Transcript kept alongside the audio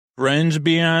friends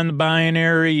beyond the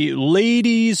binary,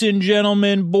 ladies and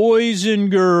gentlemen, boys and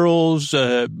girls,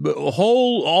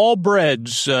 all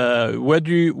breads, whether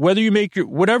you make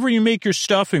whatever you make your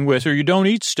stuffing with or you don't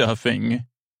eat stuffing.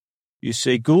 You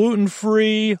say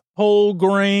gluten-free, whole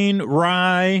grain,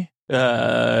 rye,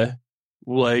 I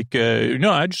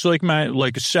just like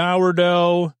like a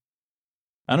sourdough.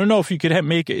 I don't know if you could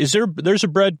make it. There's a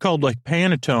bread called like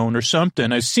panettone or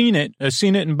something. I've seen it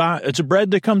it's a bread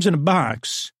that comes in a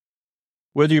box.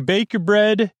 Whether you bake your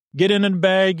bread, get it in a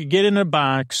bag, get it in a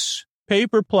box,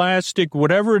 paper, plastic,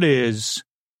 whatever it is.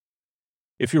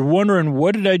 If you're wondering,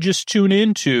 what did I just tune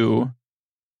into?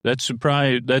 That's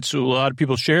a lot of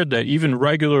people shared that, even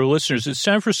regular listeners. It's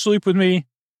time for Sleep With Me,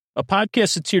 a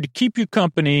podcast that's here to keep you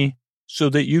company so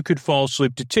that you could fall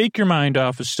asleep, to take your mind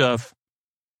off of stuff.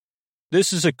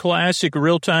 This is a classic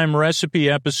real-time recipe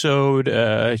episode,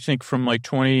 I think from about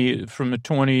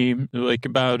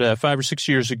 5 or 6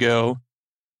 years ago,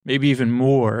 maybe even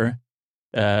more,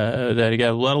 that I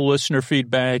got a lot of listener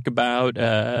feedback about.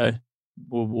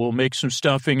 We'll make some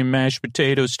stuffing and mashed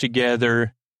potatoes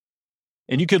together.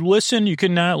 And you could listen, you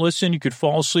could not listen, you could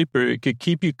fall asleep, or it could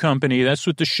keep you company. That's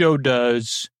what the show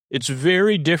does. It's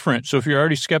very different. So if you're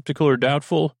already skeptical or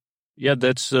doubtful, yeah,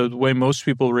 that's the way most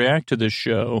people react to this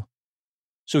show.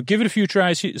 So give it a few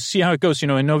tries, see how it goes.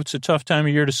 I know it's a tough time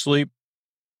of year to sleep.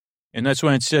 And that's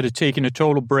why instead of taking a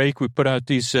total break, we put out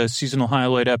these seasonal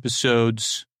highlight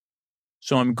episodes.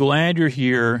 So I'm glad you're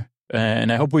here.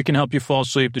 And I hope we can help you fall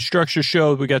asleep. The structure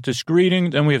show, we got this greeting,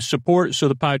 then we have support so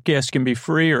the podcast can be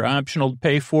free or optional to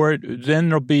pay for it. Then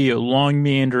there'll be a long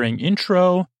meandering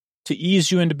intro to ease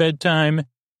you into bedtime.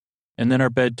 And then our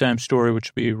bedtime story,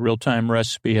 which will be a real-time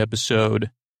recipe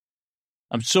episode.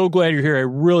 I'm so glad you're here. I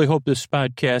really hope this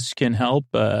podcast can help.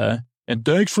 And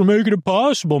thanks for making it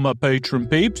possible, my patron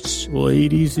peeps.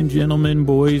 Ladies and gentlemen,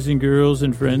 boys and girls,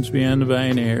 and friends beyond the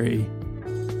binary.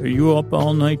 Are you up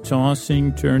all night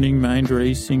tossing, turning, mind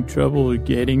racing, trouble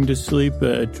getting to sleep,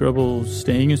 trouble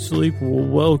staying asleep? Well,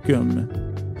 welcome.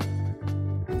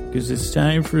 Because it's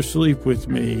time for Sleep With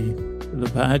Me, the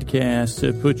podcast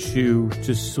that puts you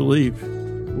to sleep.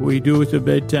 We do with a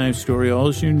bedtime story.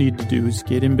 All you need to do is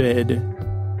get in bed,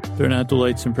 turn out the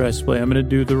lights and press play. I'm going to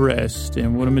do the rest.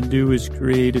 And what I'm going to do is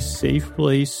create a safe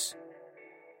place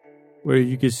where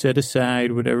you can set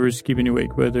aside whatever is keeping you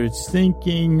awake, whether it's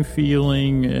thinking,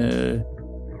 feeling,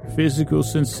 physical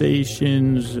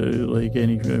sensations, like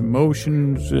any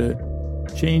emotions,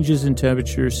 changes in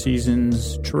temperature,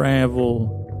 seasons,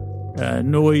 travel,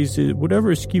 noise, whatever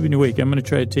is keeping you awake. I'm going to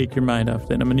try to take your mind off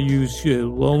that. I'm going to use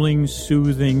lulling,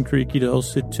 soothing, creaky,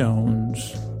 dulcet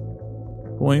tones,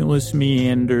 pointless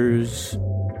meanders,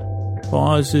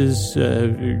 pauses,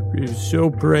 so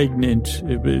pregnant,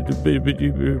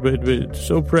 but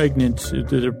so pregnant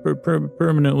that are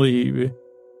permanently,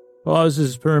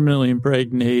 pauses permanently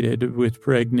impregnated with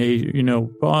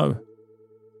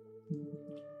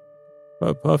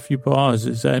puffy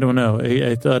pauses. I don't know.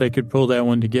 I thought I could pull that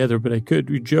one together, but I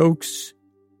could. Jokes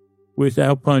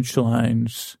without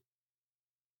punchlines.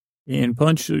 And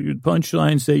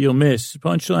punchlines that you'll miss.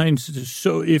 Punchlines,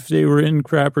 so if they were in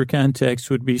proper context,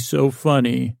 would be so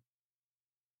funny.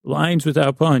 Lines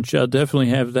without punch, I'll definitely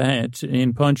have that.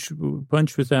 And punch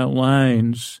without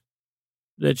lines,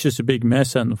 that's just a big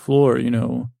mess on the floor,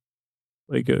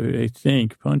 Like, I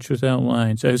think, punch without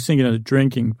lines. I was thinking of the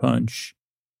drinking punch.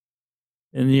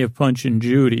 And then you have Punch and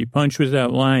Judy. Punch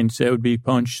without lines, that would be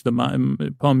Punch,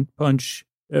 Punch.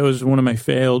 That was one of my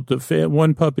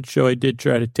one puppet show I did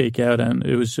try to take out on.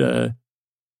 It was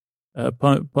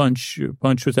Punch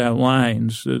Without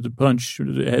Lines. The Punch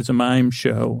has a mime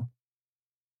show.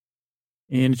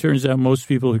 And it turns out most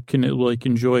people can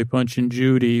enjoy Punch and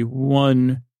Judy.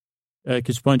 One,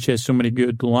 because Punch has so many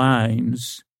good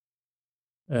lines.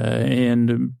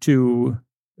 And two,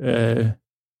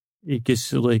 it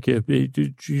gets like doing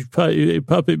a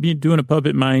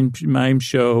puppet mime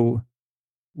show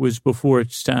was before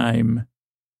its time,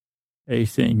 I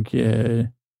think.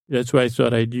 That's why I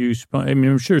thought I'd use,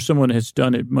 I'm sure someone has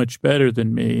done it much better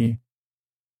than me,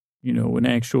 an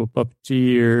actual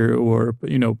puppeteer or,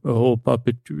 a whole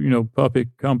puppet,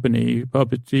 puppet company,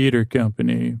 puppet theater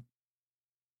company.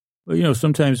 But,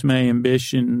 sometimes my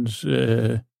ambitions,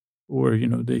 or,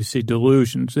 they say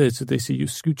delusions. That's what they say.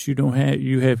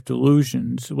 You have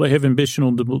delusions. Well, I have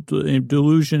ambitions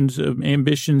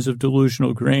of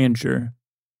delusional grandeur.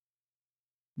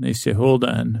 And they say, hold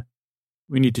on,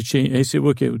 we need to change. I say,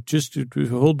 okay, just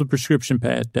hold the prescription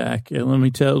pad, Doc. And let me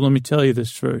tell you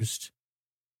this first.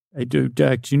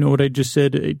 Doc, do you know what I just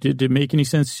said? Did it make any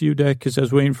sense to you, Doc? Because I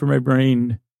was waiting for my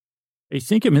brain I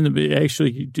think I'm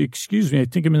excuse me, I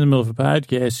think I'm in the middle of a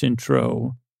podcast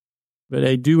intro, but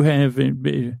I do have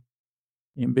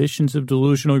ambitions of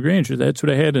delusional grandeur. That's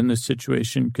what I had in this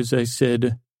situation because I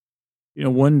said,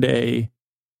 one day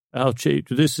I'll change.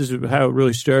 This is how it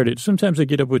really started. Sometimes I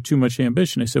get up with too much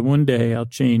ambition. I said, one day I'll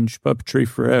change puppetry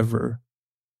forever.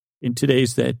 And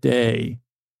today's that day.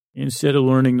 Instead of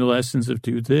learning the lessons of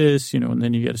do this, and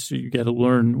then you got to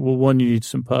learn, well, one, you need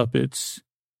some puppets.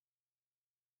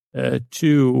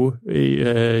 Two,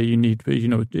 you need,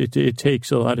 it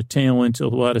takes a lot of talent, a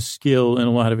lot of skill, and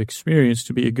a lot of experience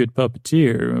to be a good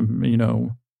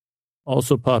puppeteer.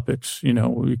 Also puppets,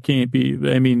 you can't be,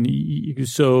 but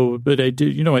I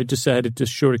did, I decided to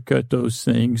shortcut those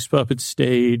things, puppet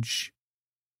stage.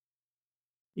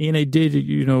 And I did,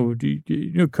 you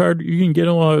can get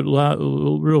a lot,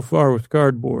 real far with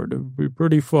cardboard,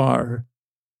 pretty far.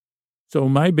 So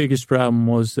my biggest problem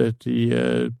was that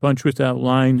the Punch Without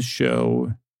Lines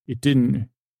show, it didn't,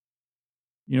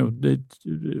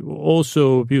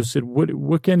 also people said,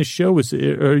 what kind of show is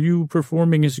it? Are you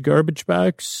performing as a garbage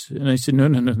box? And I said, no,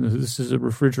 this is a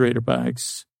refrigerator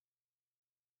box.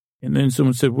 And then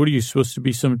someone said, what are you supposed to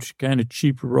be, some kind of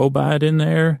cheap robot in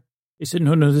there? I said,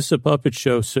 no, this is a puppet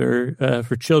show, sir,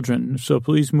 for children. So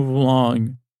please move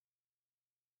along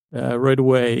right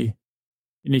away.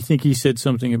 And I think he said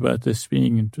something about this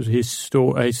being his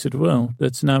store. I said, well,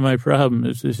 that's not my problem.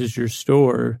 This is your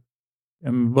store.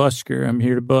 I'm a busker. I'm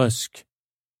here to busk.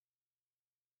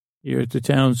 Here at the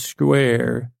town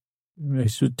square. I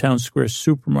said town square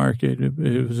supermarket.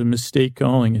 It was a mistake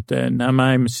calling it that. Not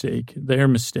my mistake. Their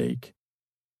mistake.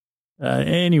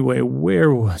 Anyway,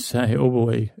 where was I? Oh,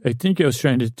 boy. I think I was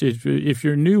trying to, if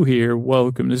you're new here,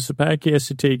 welcome. This is a podcast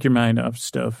to take your mind off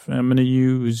stuff. I'm going to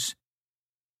use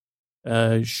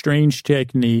strange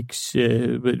techniques, but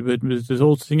the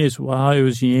whole thing is while I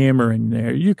was yammering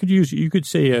there, you could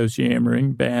say I was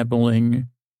yammering, babbling,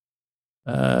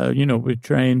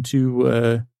 trying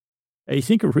to, I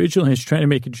think originally I was trying to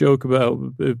make a joke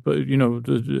about, but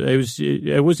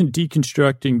I wasn't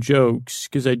deconstructing jokes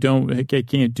because I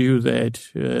can't do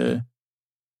that.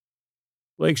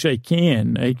 Well, actually, I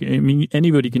can. I mean,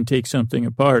 anybody can take something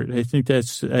apart. I think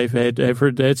I've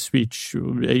heard that speech.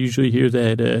 I usually hear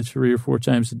that 3 or 4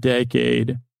 times a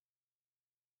decade.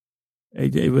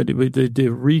 But the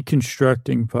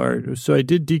reconstructing part. So I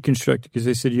did deconstruct it because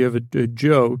I said you have a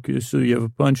joke, so you have a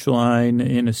punchline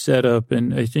and a setup,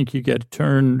 and I think you got to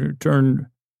turn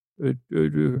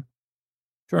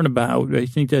about. I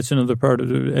think that's another part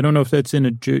of it. I don't know if that's in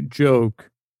a joke.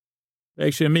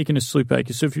 Actually, I'm making a sleep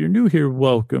podcast. So if you're new here,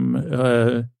 welcome.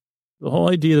 The whole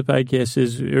idea of the podcast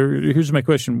is, here's my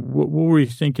question. What were you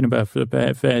thinking about for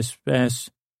the fast?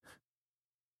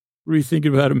 Were you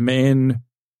thinking about a man?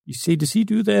 You say, does he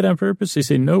do that on purpose? They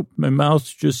say, nope, my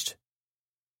mouth's just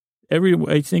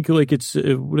I think like it's,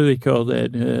 what do they call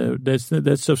that?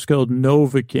 That stuff's called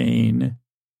Novocaine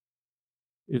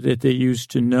that they use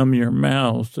to numb your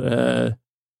mouth. I'm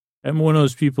one of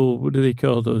those people, what do they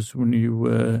call those when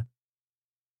you,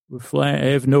 I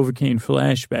have Novocaine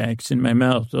flashbacks in my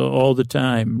mouth all the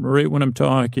time, right when I'm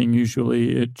talking.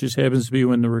 Usually it just happens to be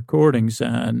when the recording's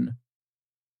on.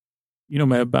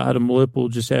 My bottom lip will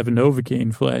just have a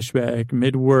Novocaine flashback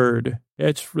mid-word.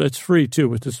 That's free, too,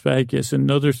 with this podcast.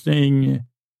 Another thing,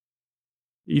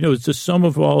 it's the sum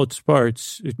of all its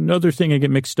parts. Another thing I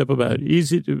get mixed up about,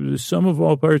 is it the sum of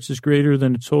all parts is greater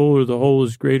than its whole, or the whole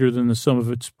is greater than the sum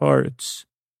of its parts?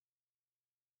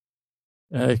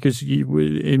 Because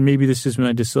and maybe this is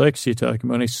my dyslexia talking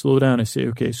about, I slow down, I say,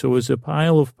 okay, so is a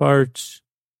pile of parts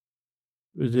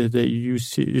that you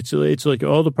see, it's like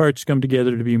all the parts come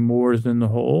together to be more than the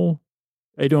whole?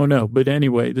 I don't know. But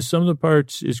anyway, the sum of the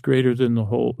parts is greater than the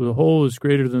whole. The whole is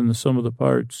greater than the sum of the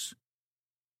parts.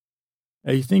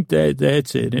 I think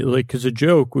that's it. Because a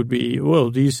joke would be,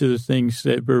 well, these are the things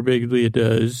that Birbiglia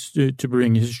does to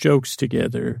bring his jokes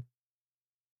together.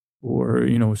 Or,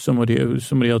 somebody else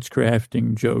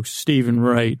crafting jokes. Stephen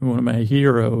Wright, one of my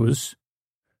heroes.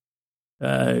 So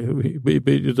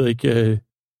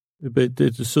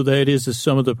that is the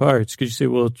sum of the parts. Because you say,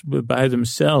 well, by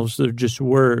themselves, they're just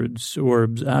words or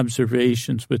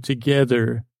observations, but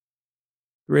together,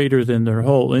 greater than their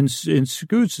whole. In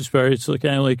Scoots' part, it's kind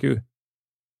of like,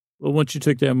 once you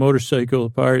took that motorcycle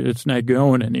apart, it's not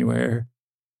going anywhere.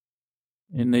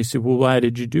 And they said, well, why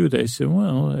did you do that? I said,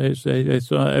 well, I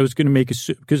thought I was going to make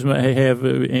because I have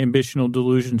ambitional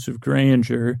delusions of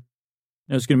grandeur.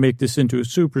 I was going to make this into a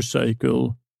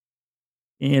supercycle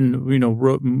and,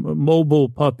 mobile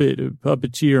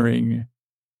puppeteering.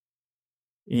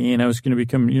 And I was going to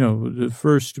become, the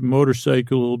first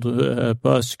motorcycled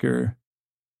busker.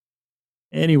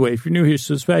 Anyway, if you're new here,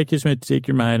 so this podcast is meant to take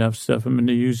your mind off stuff. I'm going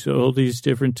to use all these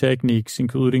different techniques,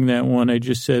 including that one I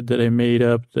just said that I made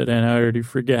up that I already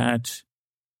forgot.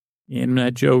 And I'm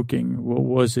not joking. What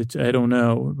was it? I don't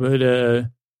know. But,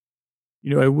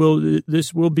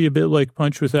 this will be a bit like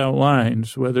Punch Without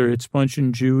Lines, whether it's Punch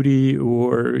and Judy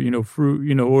or,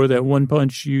 fruit, or that one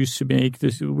punch you used to make.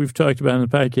 This we've talked about on the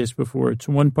podcast before. It's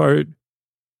one part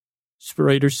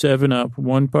Sprite or 7-Up,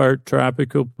 one part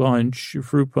tropical punch,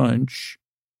 fruit punch.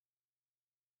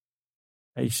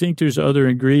 I think there's other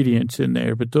ingredients in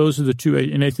there, but those are the two.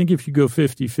 And I think if you go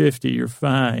 50-50, you're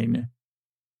fine.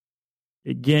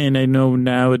 Again, I know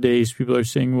nowadays people are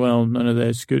saying, well, none of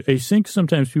that's good. I think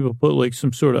sometimes people put like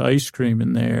some sort of ice cream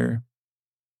in there.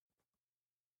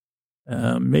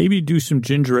 Maybe do some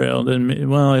ginger ale. Then,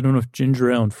 well, I don't know if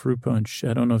ginger ale and fruit punch,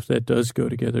 I don't know if that does go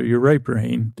together. You're right,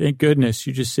 Brain. Thank goodness.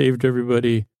 You just saved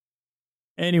everybody.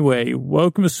 Anyway,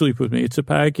 welcome to Sleep With Me. It's a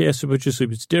podcast about your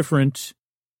sleep. It's different.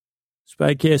 This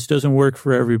podcast doesn't work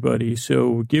for everybody,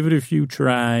 so give it a few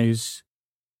tries.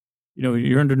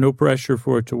 You're under no pressure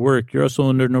for it to work. You're also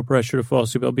under no pressure to fall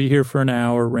asleep. I'll be here for an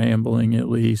hour rambling at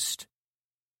least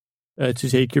to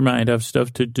take your mind off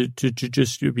stuff, to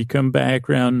just become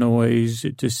background noise,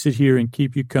 to sit here and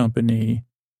keep you company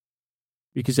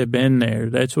because I've been there.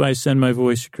 That's why I send my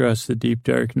voice across the deep,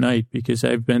 dark night, because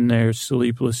I've been there,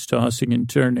 sleepless, tossing and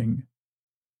turning.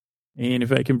 And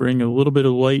if I can bring a little bit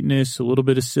of lightness, a little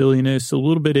bit of silliness, a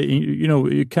little bit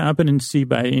of, competency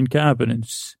by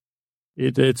incompetence,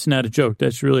 it's not a joke.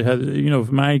 That's really how,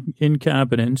 if my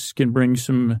incompetence can bring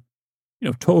some,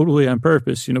 totally on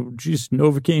purpose, just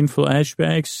Novocaine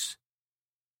flashbacks.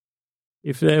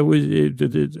 If that was,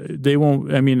 they won't,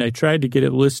 I tried to get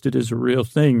it listed as a real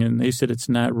thing and they said it's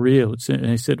not real. And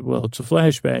I said, well, it's a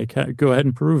flashback. Go ahead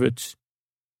and prove it.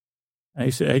 I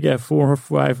said, I got 400 or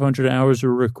 500 hours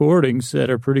of recordings that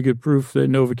are pretty good proof that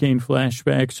Novocaine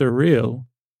flashbacks are real.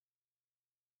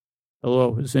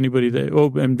 Hello, is anybody there?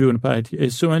 Oh, I'm doing a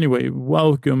podcast. So anyway,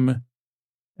 welcome.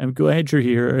 I'm glad you're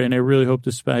here, and I really hope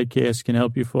this podcast can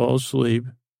help you fall asleep.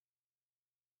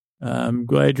 I'm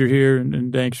glad you're here,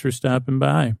 and thanks for stopping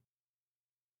by.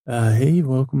 Hey,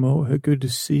 welcome. Oh, good to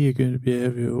see you. Good to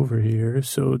have you over here.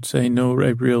 So I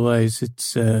realize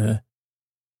it's,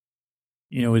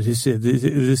 this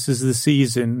is the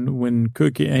season when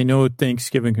cooking. I know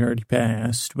Thanksgiving already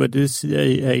passed, but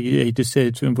I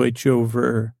decided to invite you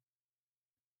over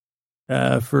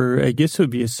for, I guess it would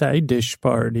be a side dish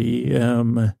party.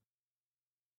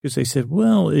 Because I said,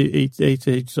 well, I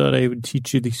thought I would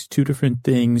teach you these two different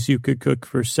things you could cook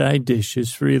for side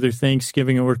dishes for either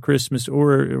Thanksgiving or Christmas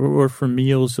or for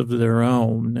meals of their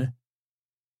own.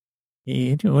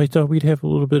 And, I thought we'd have a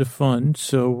little bit of fun.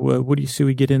 So what do you say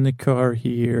we get in the car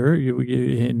here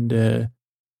and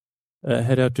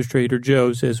head out to Trader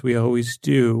Joe's as we always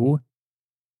do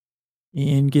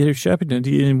and get our shopping done.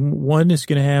 And one is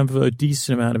going to have a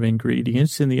decent amount of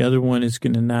ingredients and the other one is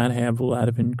going to not have a lot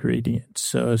of ingredients.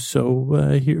 So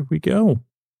here we go. All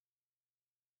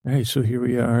right, so here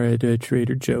we are at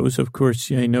Trader Joe's. Of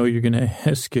course, I know you're going to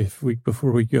ask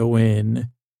before we go in.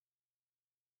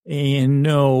 And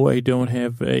no, I don't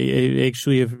have. I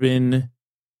actually have been.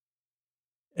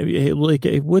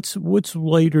 What's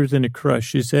lighter than a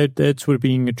crush? Is that's what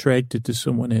being attracted to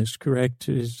someone is, correct?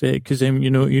 Is that because I'm,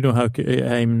 how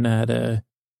I'm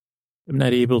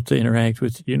not able to interact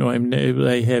with,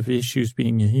 I have issues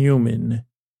being a human.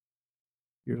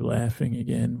 You're laughing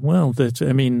again. Well, that's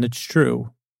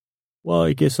true. Well,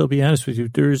 I guess I'll be honest with you.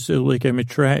 There's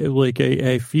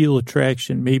I feel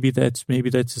attraction. Maybe that's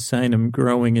a sign I'm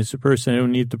growing as a person. I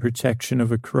don't need the protection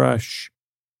of a crush.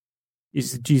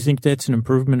 Do you think that's an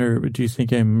improvement, or do you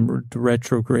think I'm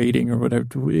retrograding or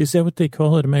whatever? Is that what they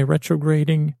call it? Am I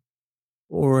retrograding,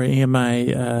 or am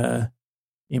I?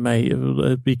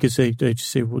 Because I just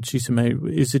say, well, geez,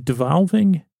 is it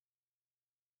devolving?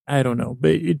 I don't know,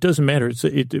 but it doesn't matter.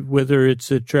 Whether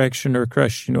it's attraction or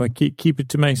crush, I keep it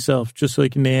to myself, just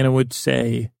like Nana would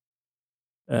say.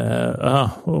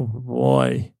 Oh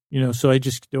boy, so I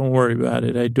just don't worry about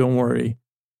it. I don't worry.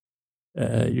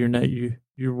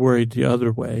 You're worried the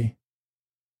other way.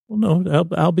 Well, no,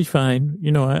 I'll be fine.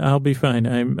 I'll be fine.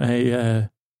 I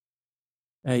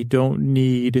don't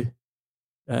need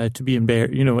to be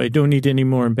embarrassed. I don't need any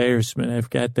more embarrassment. I've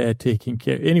got that taken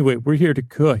care of. Anyway, we're here to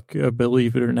cook,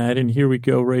 believe it or not. And here we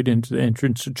go right into the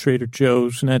entrance of Trader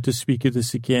Joe's, not to speak of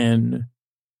this again.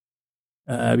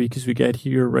 Because we got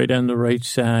here right on the right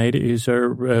side is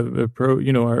our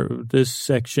this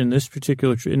section, this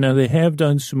particular. Now they have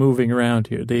done some moving around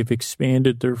here. They've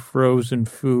expanded their frozen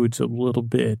foods a little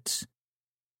bit.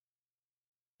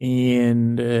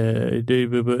 And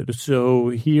so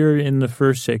here in the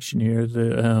first section here,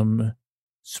 the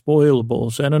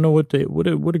spoilables. I don't know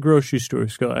what a grocery store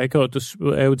is called. I call it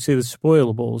I would say the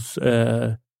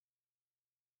spoilables.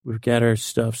 We've got our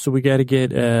stuff, so we got to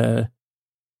get.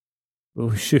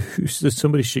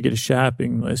 Somebody should get a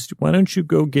shopping list. Why don't you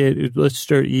go get? Let's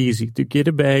start easy. To get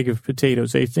a bag of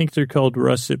potatoes. I think they're called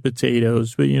russet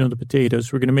potatoes, but the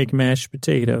potatoes. We're going to make mashed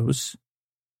potatoes.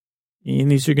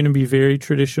 And these are going to be very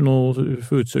traditional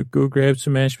food. So go grab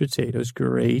some mashed potatoes.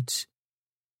 Great.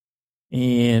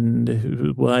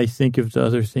 And I think of the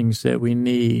other things that we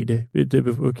need.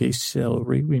 Okay,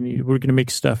 celery. We're going to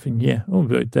make stuffing. Yeah. Oh,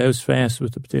 good. That was fast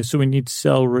with the potatoes. So we need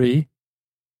celery.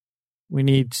 We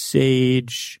need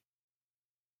sage.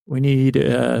 We need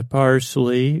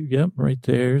parsley. Yep, right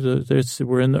there.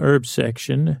 We're in the herb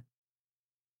section.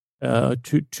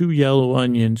 Two yellow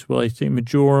onions. Well, I think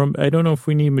majoram. I don't know if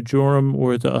we need majoram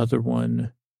or the other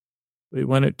one. We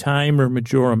want it thyme or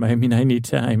majoram. I mean, I need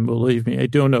thyme. Believe me, I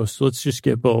don't know. So let's just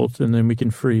get both, and then we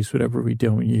can freeze whatever we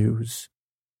don't use.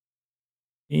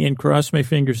 And cross my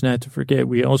fingers not to forget,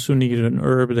 we also need an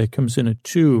herb that comes in a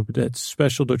tube that's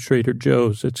special to Trader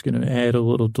Joe's. That's going to add a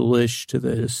little delish to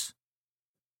this.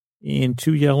 And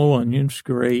 2 yellow onions,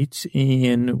 great.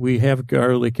 And we have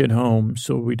garlic at home,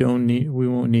 so we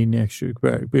won't need an extra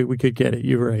garlic. We could get it.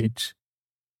 You're right.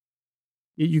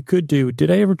 You could do. Did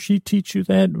I ever teach you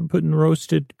that? Putting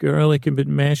roasted garlic and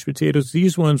mashed potatoes.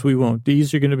 These ones we won't.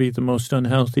 These are going to be the most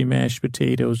unhealthy mashed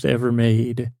potatoes ever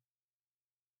made.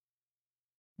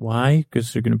 Why?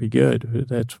 Because they're going to be good.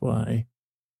 That's why.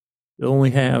 They only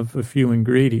have a few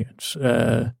ingredients.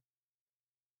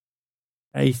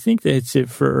 I think that's it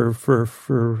so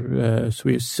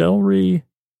we have celery,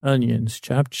 onions,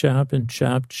 chop, and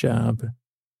chop.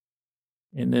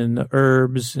 And then the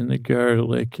herbs and the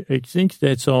garlic. I think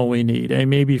that's all we need. I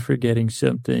may be forgetting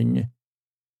something.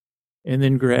 And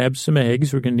then grab some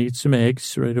eggs. We're going to need some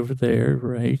eggs right over there,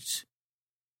 right?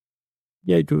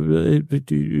 Yeah,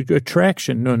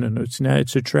 attraction. No, it's not.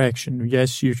 It's attraction.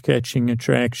 Yes, you're catching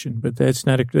attraction, but that's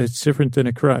different than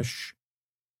a crush.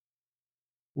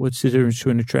 What's the difference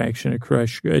between attraction and a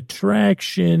crush?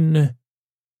 Attraction,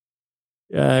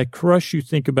 crush, you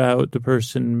think about the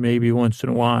person maybe once in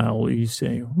a while. You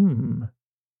say,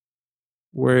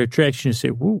 Where attraction, you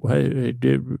say,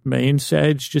 my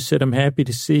insides just said, I'm happy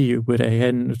to see you, but I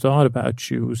hadn't thought about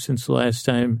you since the last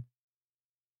time.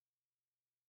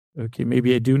 Okay,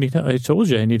 maybe I do need help. I told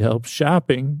you I need help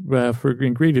shopping for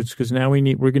ingredients because now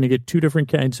we're going to get 2 different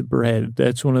kinds of bread.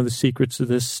 That's one of the secrets of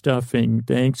this stuffing.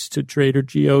 Thanks to Trader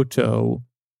Giotto.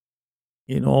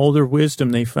 In all their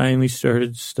wisdom, they finally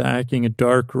started stocking a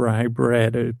dark rye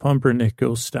bread, a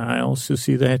pumpernickel style. So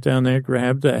see that down there?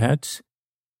 Grab that.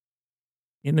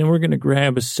 And then we're going to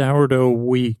grab a sourdough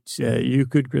wheat. You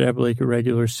could grab like a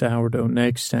regular sourdough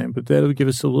next time, but that'll give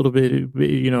us a little bit,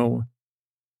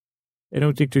 I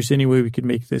don't think there's any way we could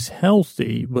make this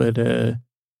healthy, but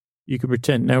you could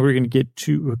pretend. Now we're going to get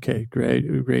 2. Okay,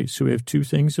 great. So we have 2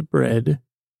 things of bread.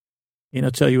 And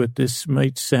I'll tell you what, this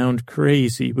might sound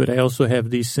crazy, but I also have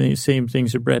these same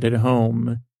things of bread at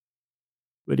home.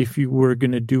 But if we were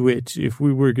going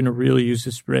to really use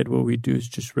this bread, what we do is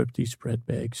just rip these bread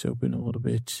bags open a little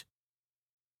bit.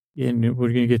 And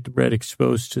we're going to get the bread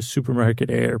exposed to supermarket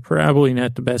air. Probably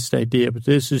not the best idea, but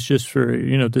this is just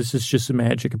this is just the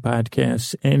magic of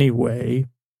podcasts anyway.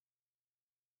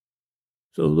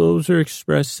 So those are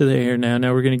expressed to the air now.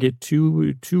 Now we're going to get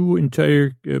two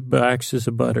entire boxes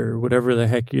of butter, whatever the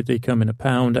heck they come in a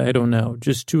pound. I don't know.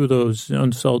 Just 2 of those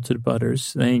unsalted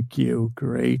butters. Thank you.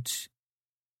 Great.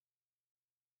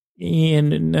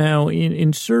 And now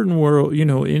in certain world,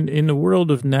 in the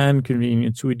world of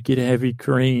non-convenience, we'd get heavy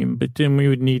cream, but then we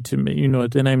would need to,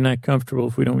 then I'm not comfortable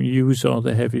if we don't use all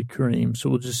the heavy cream. So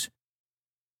we'll just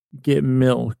get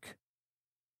milk.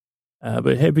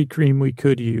 But heavy cream we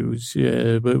could use,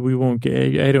 but we won't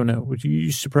get, I don't know.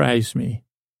 You surprise me.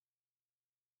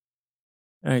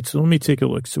 All right, so let me take a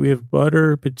look. So we have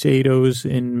butter, potatoes,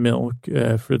 and milk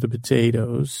for the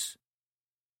potatoes.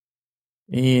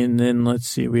 And then let's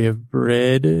see, we have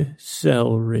bread,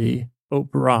 celery,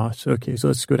 broth. Okay, so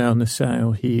let's go down this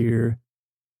aisle here.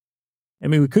 I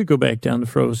mean, we could go back down the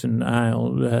frozen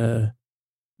aisle.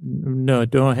 No,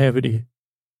 don't have any.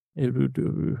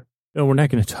 No, we're not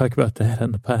going to talk about that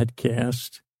on the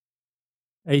podcast.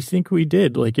 I think we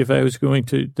did. Like, if I was going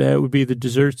to, that would be the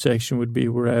dessert section would be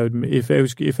where I would,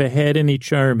 if I had any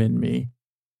charm in me,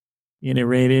 and I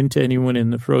ran into anyone in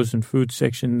the frozen food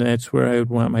section, that's where I would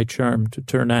want my charm to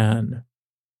turn on.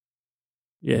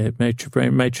 Yeah, my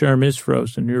charm is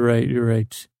frozen. You're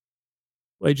right.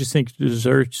 Well, I just think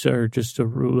desserts are just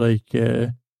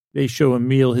they show a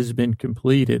meal has been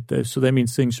completed. So that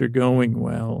means things are going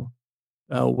well.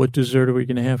 What dessert are we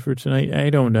going to have for tonight? I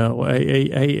don't know.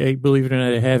 I believe it or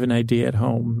not, I have an idea at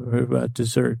home about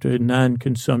dessert,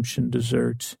 non-consumption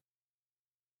desserts.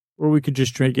 Or we could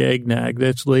just drink eggnog.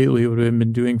 That's lately what I've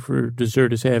been doing for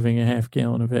dessert, is having a half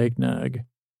gallon of eggnog.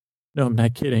 No, I'm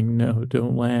not kidding. No,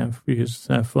 don't laugh, because it's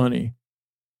not funny.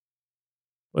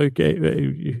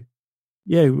 Okay,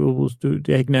 yeah, we'll do.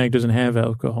 Eggnog doesn't have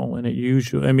alcohol in it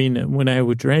usually. I mean, when I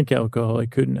would drink alcohol,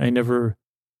 I never.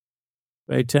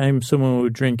 By the time someone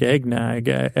would drink eggnog,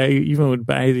 I even would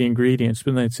buy the ingredients,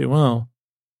 but then I'd say, well,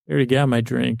 I already got my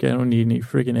drink. I don't need any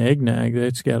freaking eggnog.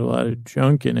 That's got a lot of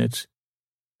junk in it.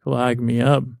 Clog me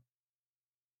up.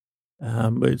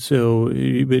 But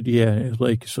yeah,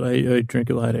 so I drink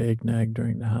a lot of eggnog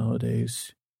during the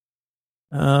holidays.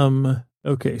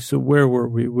 Okay, so where were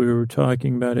we? We were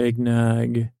talking about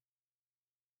eggnog,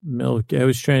 milk. I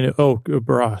was trying to,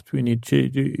 broth.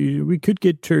 We could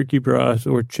get turkey broth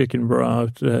or chicken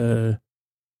broth. I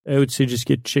would say just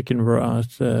get chicken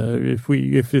broth.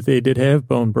 If they did have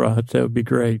bone broth, that would be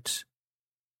great.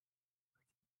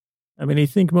 I mean, I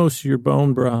think most of your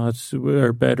bone broths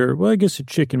are better. Well, I guess a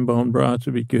chicken bone broth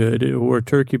would be good, or a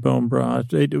turkey bone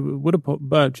broth. What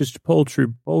about just poultry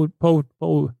bone broth?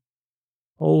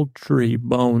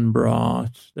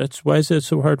 Why is that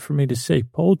so hard for me to say?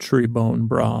 Poultry bone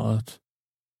broth.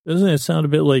 Doesn't it sound a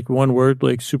bit like one word,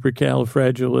 like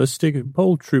supercalifragilistic?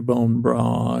 Poultry bone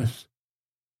broth.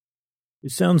 It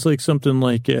sounds like something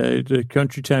like the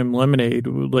Country Time lemonade.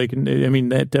 Like, I mean,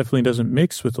 that definitely doesn't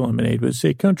mix with lemonade, but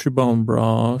say country bone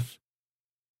broth.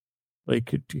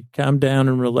 Like, calm down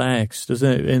and relax,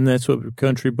 doesn't it? And that's what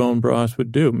country bone broth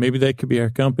would do. Maybe that could be our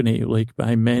company, like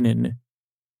by men. And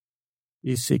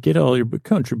you say, get all your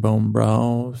country bone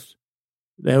broth.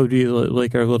 That would be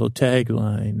like our little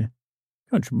tagline.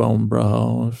 Country bone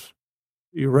broth.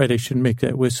 You're right, I shouldn't make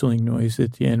that whistling noise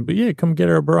at the end. But yeah, come get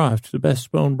our broth. The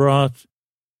best bone broth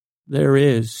there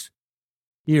is.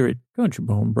 Here at Country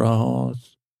Bone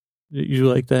Broth.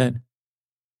 You like that?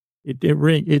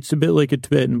 It's a bit like a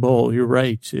Tibetan bowl. You're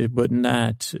right, but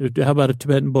not. How about a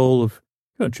Tibetan bowl of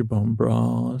Country Bone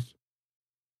Broth?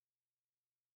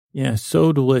 Yeah,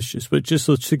 so delicious. But just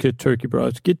let's get turkey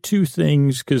broth. Get two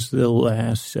things because they'll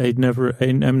last.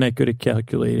 I'm not good at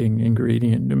calculating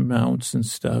ingredient amounts and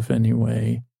stuff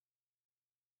anyway.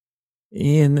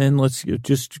 And then let's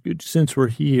just, since we're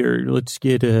here, let's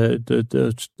get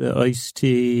the iced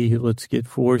tea. Let's get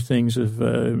 4 things of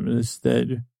this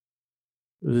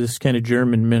kind of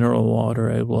German mineral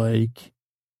water I like.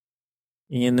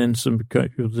 And then some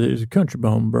country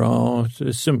bone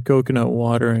broth, some coconut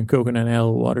water and coconut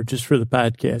aloe water just for the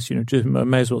podcast. Just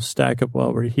might as well stack up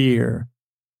while we're here.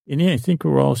 And yeah, I think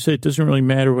we're all set. It doesn't really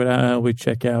matter what aisle we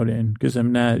check out in because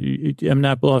I'm not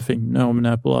bluffing. No, I'm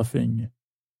not bluffing.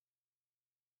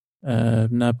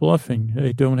 I'm not bluffing.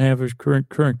 I don't have a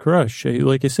current crush.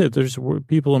 Like I said, there's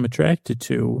people I'm attracted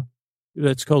to.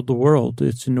 That's called the world.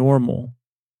 It's normal.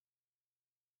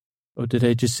 Oh, did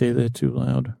I just say that too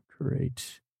loud?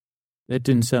 Great. That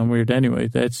didn't sound weird anyway.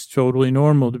 That's totally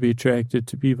normal to be attracted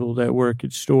to people that work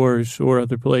at stores or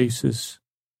other places.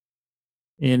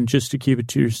 And just to keep it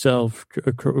to yourself,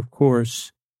 of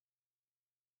course.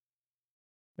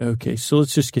 Okay, so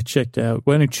let's just get checked out.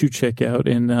 Why don't you check out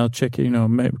and I'll check it,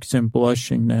 because I'm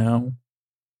blushing now.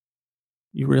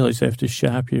 You realize I have to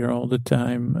shop here all the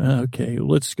time. Okay,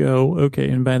 let's go. Okay,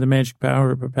 and by the magic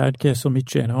power of a podcast, I'll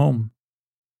meet you at home.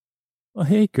 Well,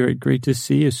 hey, great to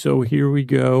see you. So here we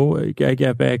go. I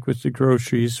got back with the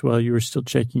groceries while you were still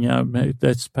checking out.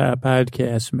 That's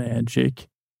podcast magic.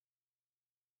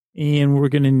 And we're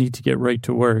going to need to get right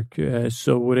to work.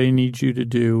 So what I need you to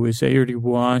do is I already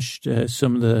washed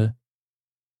some of the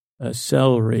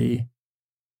celery.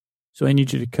 So I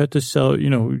need you to cut the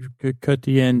celery, cut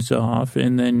the ends off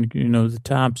and then, the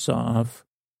tops off.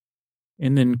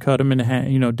 And then cut them in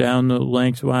half, down the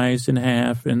lengthwise in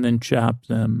half and then chop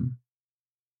them.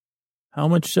 How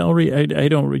much celery? I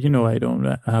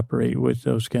don't operate with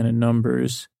those kind of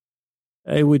numbers.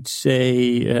 I would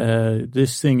say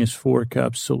this thing is 4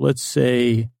 cups. So let's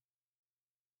say,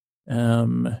 I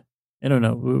don't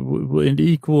know, an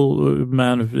equal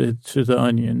amount of it to the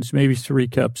onions, maybe 3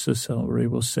 cups of celery,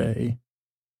 we'll say.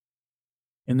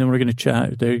 And then we're going to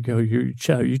chop. There you go. You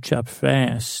chop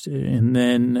fast, and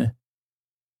then,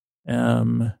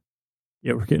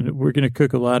 yeah, we're gonna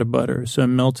cook a lot of butter. So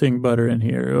I'm melting butter in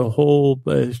here, a whole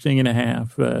thing and a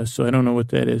half. So I don't know what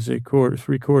that is,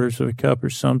 3/4 of a cup or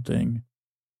something.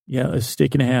 Yeah, a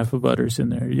stick and a half of butter's in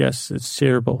there. Yes, it's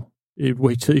terrible.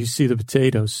 Wait till you see the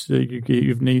potatoes.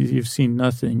 You've seen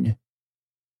nothing.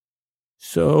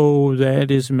 So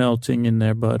that is melting in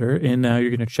that butter. And now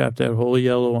you're going to chop that whole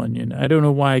yellow onion. I don't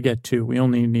know why I got two. We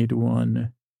only need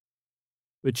one.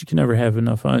 But you can never have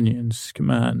enough onions. Come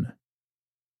on.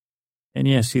 And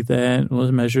yeah, see that?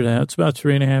 Let's measure that. It's about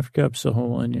 3.5 cups of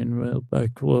whole onion. Well,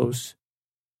 about close.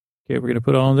 Okay, we're going to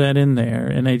put all that in there.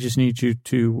 And I just need you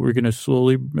to, we're going to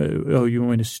slowly, you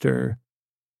want to stir.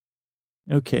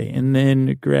 Okay, and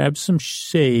then grab some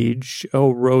sage.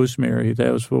 Oh, rosemary.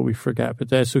 That was what we forgot, but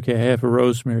that's okay. I have a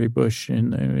rosemary bush,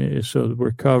 and so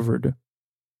we're covered.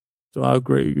 So I'll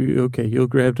grab, okay, you'll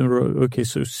grab the, okay,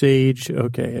 so sage.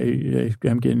 Okay,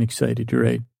 I'm getting excited. You're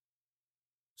right.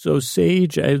 So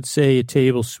sage, I'd say a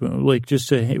tablespoon, like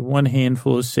just one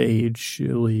handful of sage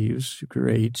leaves.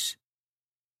 Great.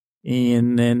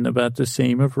 And then about the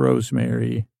same of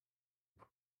rosemary.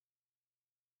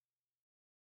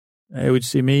 I would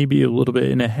say maybe a little bit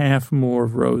and a half more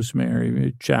of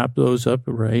rosemary. Chop those up,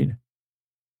 right?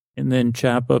 And then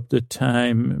chop up the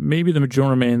thyme, maybe the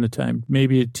majority of the thyme,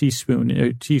 maybe a teaspoon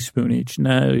each,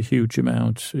 not a huge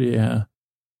amount. Yeah.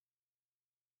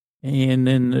 And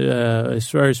then as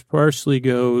far as parsley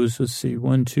goes, let's see,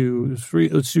 1, 2, 3,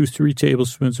 let's do 3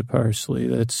 tablespoons of parsley.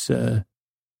 That's, a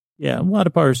lot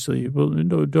of parsley. Well,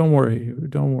 no, don't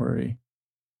worry.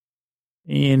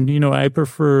 And, I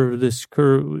prefer this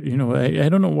curve, I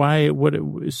don't know why,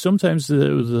 sometimes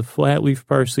the flat leaf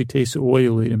parsley tastes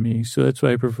oily to me. So that's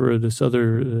why I prefer this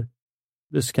other,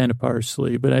 this kind of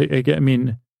parsley. But I got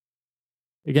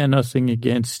nothing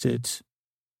against it.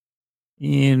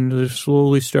 And they're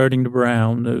slowly starting to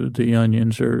brown. The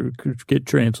onions get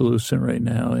translucent right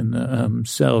now, and the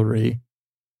celery.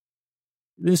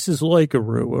 This is like a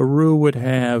roux. A roux would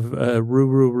have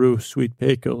roux, sweet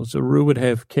pickles. A roux would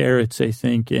have carrots, I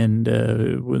think, and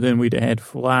then we'd add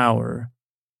flour.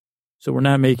 So we're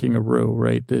not making a roux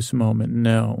right this moment,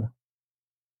 no.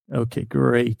 Okay,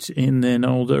 great. And then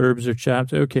all the herbs are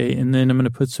chopped. Okay, and then I'm going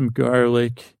to put some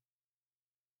garlic.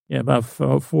 Yeah, about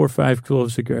 4 or 5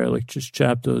 cloves of garlic. Just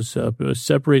chop those up.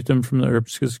 Separate them from the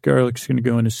herbs because garlic's going to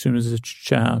go in as soon as it's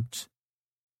chopped.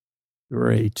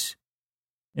 Great.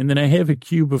 And then I have a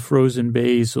cube of frozen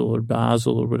basil or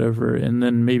whatever, and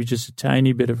then maybe just a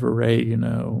tiny bit of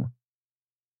oregano.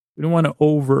 We don't want to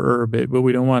over-herb it, but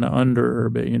we don't want to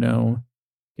under-herb it,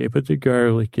 Okay, put the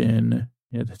garlic in.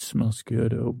 Yeah, that smells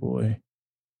good. Oh, boy.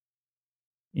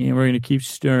 And we're going to keep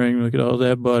stirring. Look at all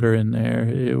that butter in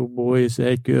there. Oh, boy, is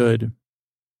that good.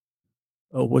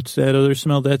 Oh, what's that other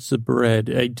smell? That's the bread.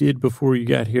 I did before you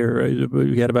got here.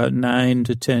 We got about 9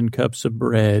 to 10 cups of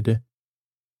bread.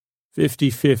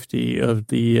 50-50 of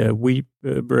the wheat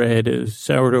bread,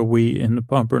 sourdough wheat, and the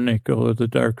pumpernickel or the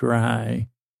dark rye.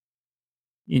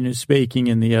 It's baking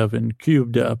in the oven,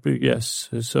 cubed up, yes.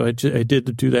 So I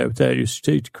did do that with that. It's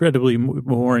incredibly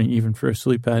boring, even for a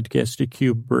sleep podcast, to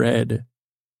cube bread.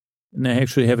 And I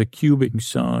actually have a cubing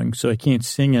song, so I can't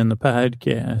sing on the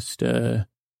podcast.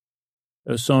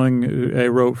 A song I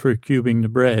wrote for cubing the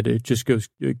bread. It just goes,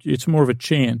 it's more of a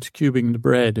chant, cubing the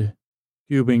bread.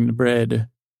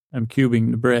 I'm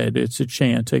cubing the bread. It's a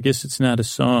chant. I guess it's not a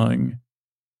song.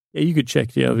 Yeah, you could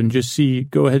check the oven. Just see,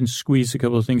 go ahead and squeeze a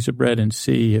couple of things of bread and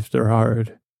see if they're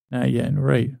hard. Not yet.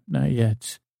 Right. Not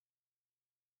yet.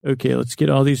 Okay, let's get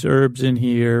all these herbs in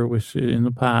here in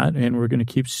the pot, and we're going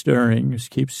to keep stirring.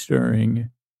 Just keep stirring.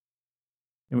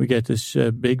 And we got this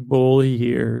big bowl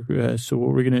here. So what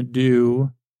we're going to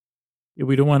do,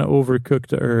 we don't want to overcook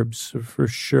the herbs for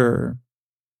sure.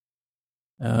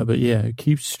 But yeah,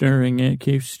 keep stirring it,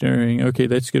 keep stirring. Okay,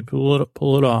 that's good. Pull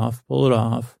it off.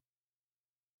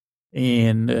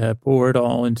 And pour it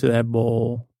all into that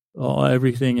bowl,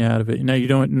 everything out of it. Now you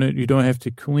don't have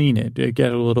to clean it.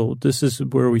 Get a little, this is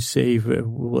where we saving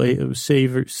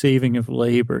of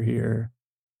labor here.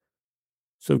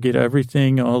 So get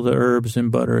everything, all the herbs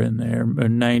and butter in there,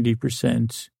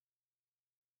 90%.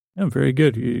 Oh, very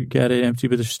good. You got it empty,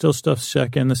 but there's still stuff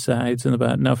stuck in the sides and the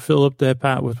bottom. Now fill up that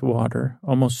pot with water,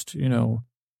 almost, and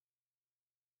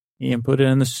put it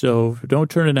on the stove. Don't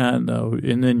turn it on, though,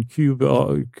 and then cube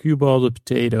all the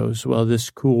potatoes while this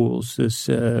cools, this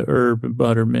herb and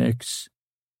butter mix.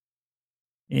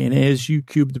 And as you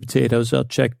cube the potatoes, I'll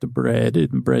check the bread.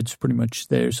 And the bread's pretty much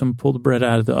there. So I'm going to pull the bread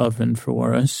out of the oven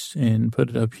for us and put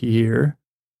it up here.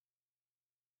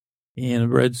 And the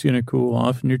bread's going to cool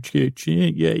off. And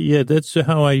yeah, that's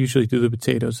how I usually do the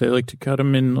potatoes. I like to cut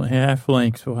them in half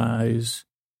lengthwise.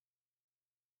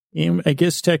 And I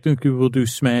guess technically we'll do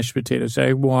smashed potatoes.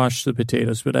 I wash the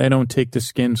potatoes, but I don't take the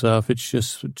skins off. It's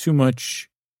just too much.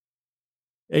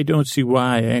 I don't see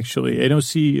why, actually. I don't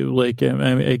see,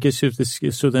 I guess if this,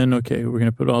 so then, okay, we're going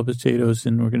to put all the potatoes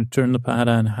in. We're going to turn the pot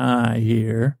on high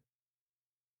here.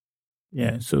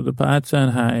 Yeah, so the pot's on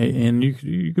high, and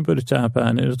you can put a top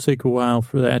on it. It'll take a while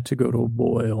for that to go to a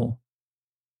boil.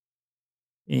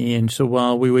 And so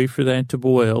while we wait for that to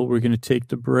boil, we're going to take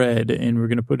the bread and we're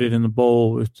going to put it in the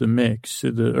bowl with the mix,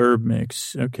 the herb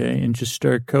mix, okay, and just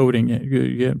start coating it.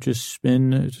 Yeah, just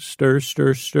spin, stir,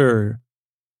 stir, stir.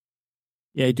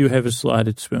 Yeah, I do have a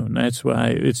slotted spoon. That's why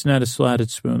it's not a slotted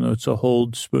spoon, though. It's a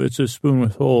holed spoon. It's a spoon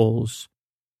with holes.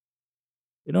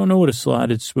 I don't know what a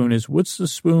slotted spoon is. What's the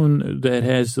spoon that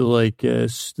has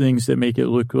the things that make it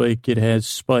look like it has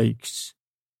spikes?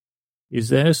 Is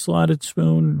that a slotted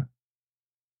spoon?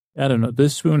 I don't know.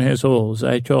 This spoon has holes.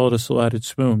 I call it a slotted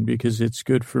spoon because it's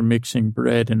good for mixing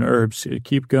bread and herbs.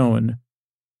 Keep going.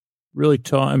 Really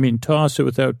toss it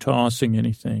without tossing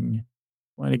anything.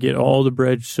 Want to get all the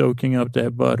bread soaking up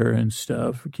that butter and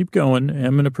stuff. Keep going.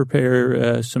 I'm going to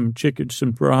prepare some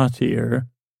broth here.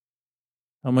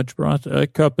 How much broth?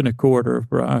 1.25 cups of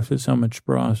broth is how much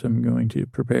broth I'm going to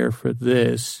prepare for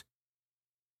this.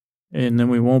 And then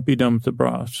we won't be done with the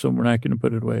broth, so we're not going to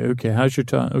put it away. Okay, how's your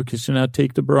time? Okay, so now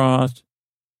take the broth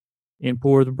and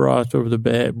pour the broth over the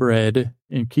bread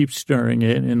and keep stirring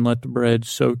it and let the bread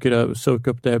soak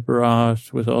up that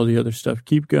broth with all the other stuff.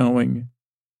 Keep going.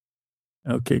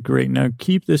 Okay, great. Now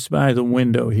keep this by the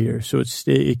window here so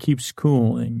it keeps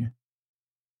cooling.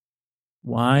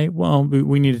 Why? Well,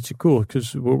 we need it to cool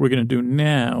because what we're going to do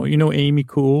now, Amy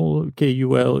Cool,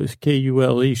 Kule,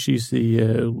 she's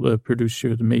the producer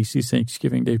of the Macy's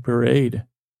Thanksgiving Day Parade.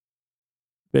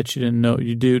 Bet you didn't know.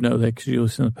 You do know that because you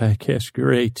listen to the podcast.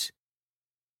 Great.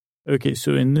 Okay,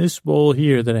 so in this bowl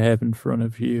here that I have in front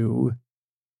of you,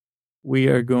 we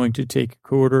are going to take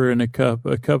 1/4 cup,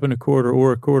 1.25 cups,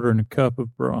 or 1/4 cup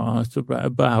of broth.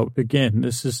 Again,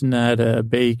 this is not a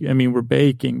bake. I mean, we're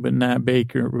baking, but not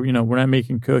baker. We're not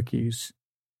making cookies.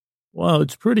 Well,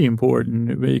 it's pretty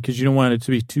important because you don't want it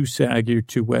to be too saggy or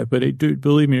too wet. But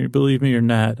believe me or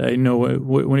not, I know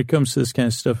when it comes to this kind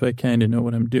of stuff, I kind of know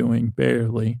what I'm doing,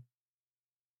 barely.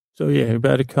 So yeah,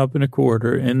 about 1.25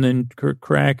 cups, and then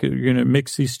crack. You're gonna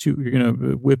mix these two. You're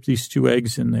gonna whip these 2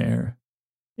 eggs in there.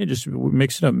 Yeah, just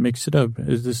mix it up.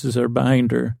 This is our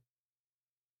binder.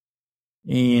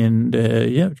 And,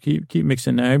 keep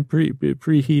mixing. I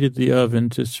preheated the oven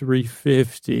to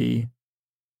 350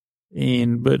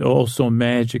 but also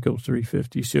magical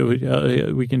 350.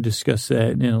 So we can discuss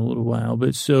that in a little while.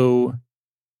 But so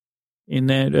in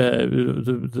that,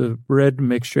 the bread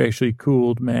mixture actually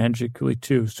cooled magically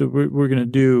too. So we're going to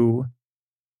do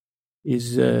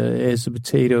is as the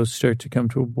potatoes start to come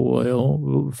to a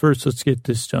boil. First, let's get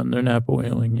this done. They're not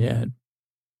boiling yet.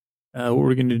 What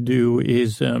we're going to do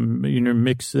is,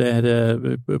 mix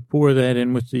that, pour that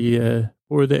in with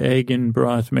pour the egg and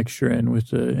broth mixture in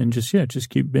and just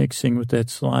keep mixing with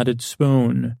that slotted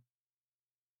spoon.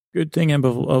 Good thing I've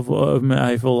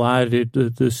allotted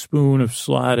the spoon of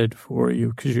slotted for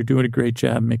you because you're doing a great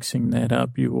job mixing that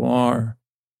up. You are.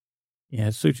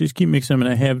 Yeah, so just keep mixing them.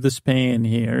 And I have this pan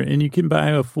here, and you can buy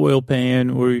a foil pan,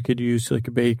 or you could use like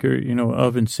a baker,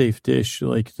 oven safe dish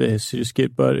like this. Just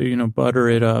get butter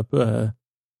it up. I'm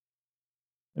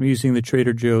using the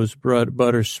Trader Joe's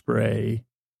butter spray.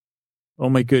 Oh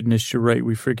my goodness, you're right.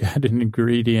 We forgot an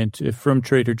ingredient from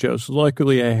Trader Joe's.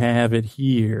 Luckily, I have it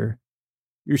here.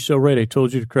 You're so right. I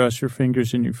told you to cross your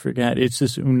fingers and you forgot. It's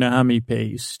this unami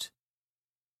paste.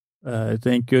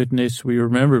 Thank goodness we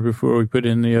remember before we put it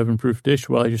in the oven-proof dish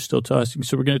while you're still tossing.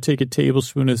 So we're going to take a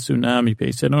tablespoon of tsunami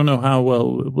paste. I don't know how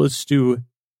well. Let's do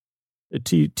a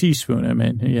teaspoon.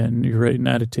 Yeah, and you're right,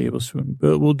 not a tablespoon.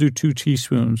 But we'll do 2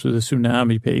 teaspoons of the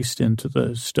tsunami paste into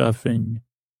the stuffing.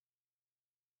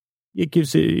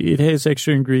 It has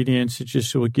extra ingredients. It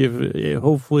just will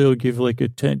hopefully it'll give like a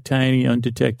tiny,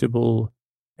 undetectable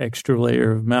extra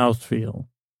layer of mouthfeel.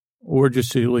 Or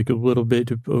just like a little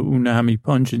bit of umami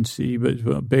pungency,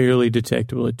 but barely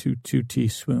detectable at 2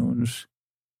 teaspoons.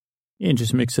 And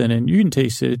just mix that in. You can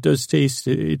taste it. It does taste,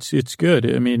 it's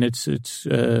good. I mean,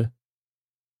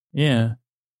 yeah.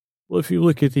 Well, if you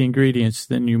look at the ingredients,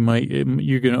 then you're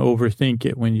going to overthink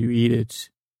it when you eat it.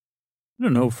 I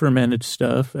don't know, fermented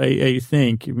stuff. I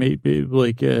think maybe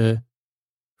like,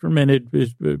 fermented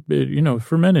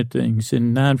things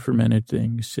and non-fermented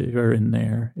things are in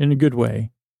there in a good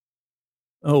way.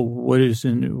 Oh, what is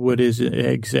it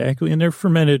exactly? And they're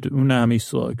fermented unami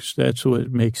slugs. That's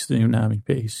what makes the unami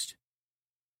paste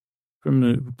from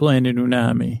the planet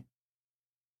unami.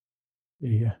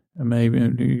 Yeah,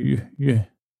 yeah.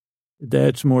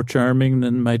 That's more charming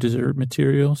than my dessert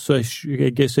material. So I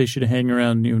guess I should hang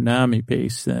around the unami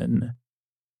paste then.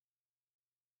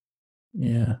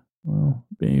 Yeah, well,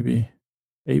 maybe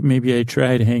I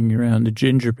tried hanging around the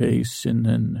ginger paste and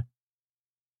then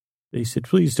They said,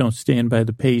 please don't stand by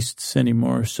the pastes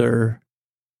anymore, sir.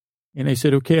 And I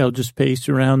said, okay, I'll just paste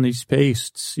around these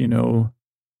pastes, the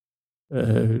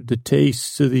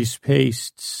tastes of these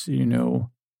pastes,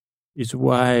 is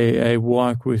why I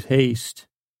walk with haste.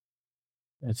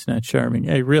 That's not charming.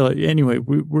 Anyway,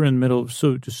 we're in the middle of,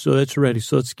 so that's ready.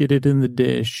 So let's get it in the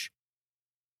dish.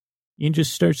 And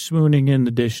just start spooning in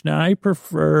the dish. Now, I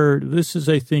prefer, this is,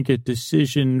 I think, a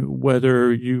decision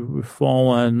whether you fall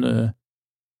on a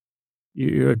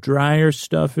drier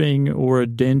stuffing or a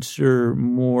denser,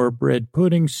 more bread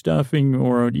pudding stuffing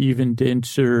or an even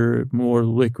denser, more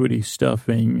liquidy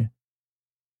stuffing.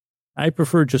 I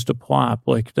prefer just a plop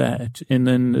like that. And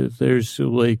then there's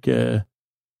like the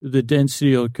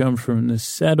density will come from the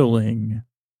settling.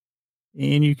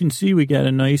 And you can see we got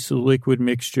a nice liquid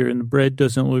mixture, and the bread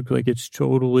doesn't look like it's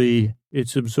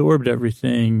absorbed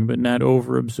everything, but not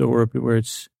over-absorbed where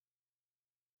it's.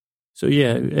 So,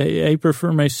 yeah, I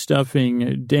prefer my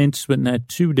stuffing dense, but not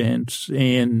too dense,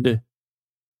 and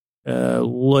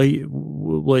light,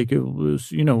 like,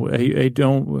 I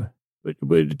don't,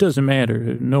 but it doesn't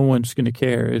matter. No one's going to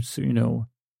care. It's,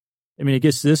 I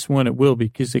guess this one it will,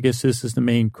 because I guess this is the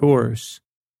main course.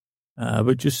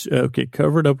 But just, okay,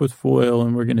 cover it up with foil,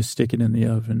 and we're going to stick it in the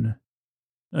oven.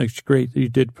 That's great. You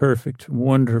did perfect.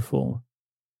 Wonderful.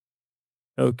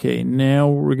 Okay, now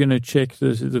we're going to check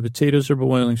the potatoes are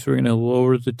boiling, so we're going to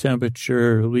lower the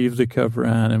temperature, leave the cover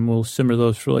on, and we'll simmer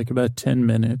those for like about 10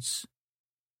 minutes.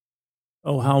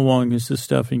 Oh, how long is the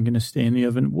stuffing going to stay in the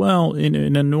oven? Well,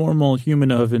 in a normal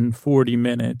human oven, 40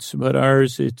 minutes, but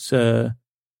ours, it's, I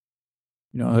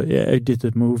did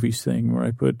the movies thing where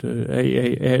I put,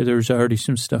 there's already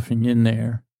some stuffing in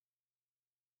there.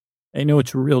 I know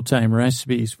it's real-time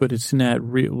recipes, but it's not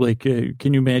real. Like,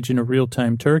 can you imagine a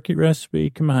real-time turkey recipe?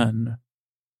 Come on.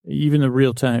 Even the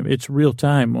real-time, it's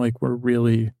real-time. Like, we're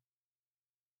really,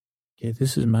 okay,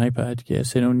 this is my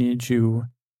podcast. I don't need you.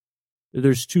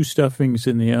 There's 2 stuffings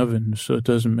in the oven, so it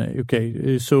doesn't matter.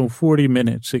 Okay, so 40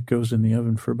 minutes, it goes in the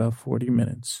oven for about 40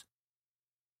 minutes.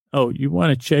 Oh, you want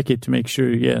to check it to make sure,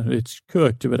 yeah, it's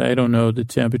cooked, but I don't know the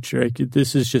temperature.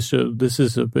 This is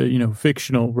a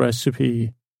fictional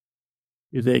recipe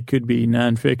that could be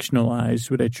non-fictionalized,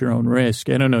 but at your own risk.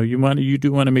 I don't know. You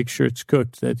do want to make sure it's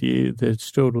cooked, that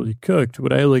it's totally cooked.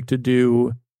 What I like to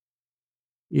do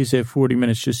is at 40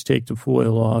 minutes, just take the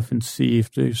foil off and see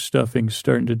if the stuffing's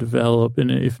starting to develop.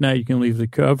 And if not, you can leave the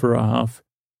cover off.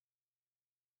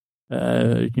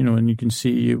 And you can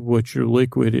see what your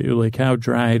liquid, like how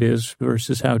dry it is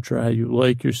versus how dry you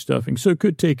like your stuffing. So it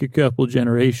could take a couple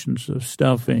generations of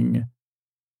stuffing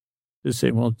to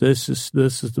say, well, this is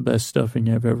the best stuffing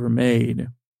I've ever made.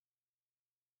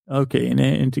 Okay,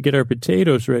 and to get our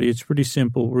potatoes ready, it's pretty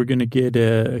simple. We're going to get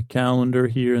a colander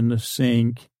here in the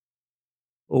sink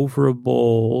over a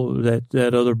bowl. That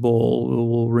other bowl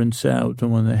will rinse out, the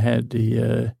one that had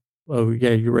the oh, yeah,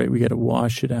 you're right. We got to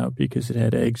wash it out because it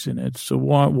had eggs in it. So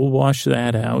we'll wash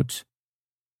that out.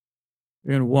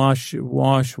 We're going to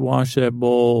wash that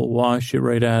bowl, wash it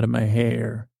right out of my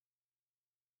hair.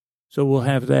 So we'll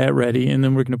have that ready. And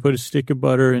then we're going to put a stick of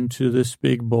butter into this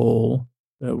big bowl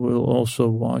that we'll also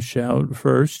wash out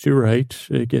first. You're right.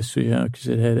 I guess, yeah, because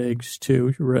it had eggs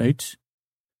too. You're right.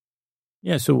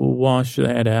 Yeah, so we'll wash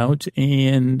that out.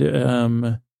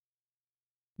 And,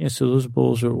 yeah, so those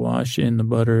bowls are washed and the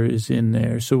butter is in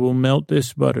there. So we'll melt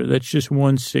this butter. That's just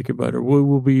 1 stick of butter.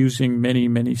 We'll be using many,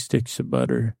 many sticks of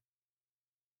butter,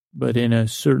 but in a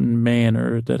certain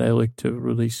manner that I like to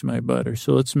release my butter.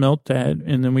 So let's melt that.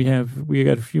 And then we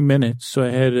got a few minutes. So I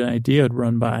had an idea I'd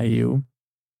run by you.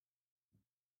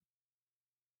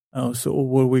 Oh, so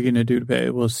what are we going to do today?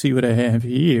 Well, see what I have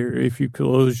here. If you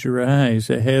close your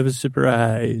eyes, I have a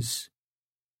surprise.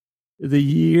 The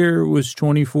year was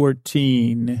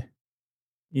 2014,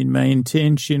 and my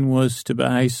intention was to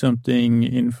buy something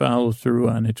and follow through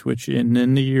on it, and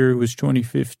then the year was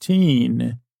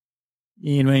 2015,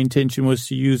 and my intention was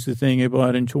to use the thing I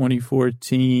bought in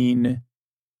 2014,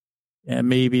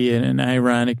 maybe at an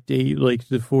ironic date like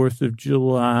the 4th of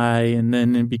July, and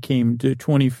then it became the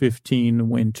 2015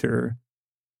 winter.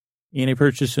 And I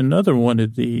purchased another one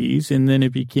of these, and then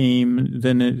it became,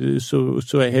 so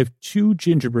I have 2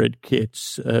 gingerbread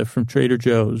kits from Trader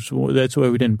Joe's. Well, that's why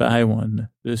we didn't buy one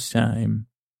this time.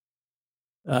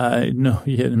 No,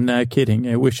 yeah, I'm not kidding.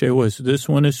 I wish I was. This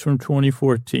one is from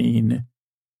 2014,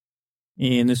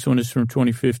 and this one is from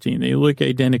 2015. They look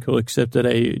identical, except that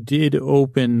I did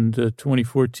open the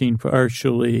 2014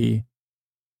 partially,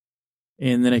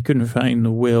 and then I couldn't find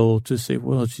the will to say,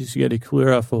 well, geez, you got to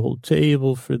clear off a whole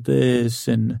table for this.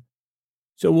 And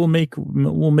So we'll make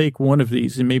one of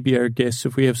these, and maybe our guests,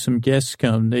 if we have some guests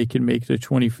come, they can make the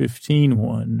 2015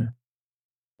 one.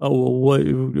 Oh,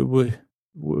 well,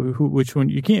 which one?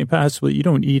 You can't possibly, you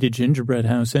don't eat a gingerbread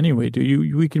house anyway, do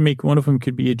you? We can make one of them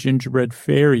could be a gingerbread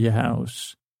fairy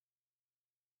house.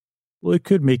 Well, it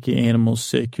could make the animals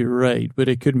sick, you're right, but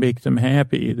it could make them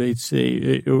happy. They'd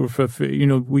say, or if,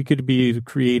 we could be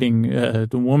creating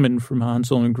the woman from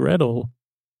Hansel and Gretel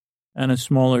on a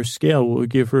smaller scale. We'll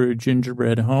give her a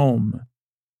gingerbread home.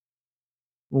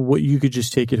 Well, what you could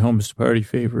just take it home as a party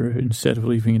favor instead of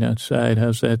leaving it outside.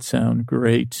 How's that sound?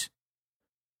 Great.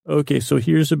 Okay, so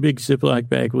here's a big Ziploc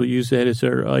bag. We'll use that as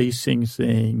our icing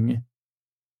thing.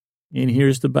 And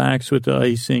here's the box with the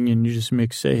icing, and you just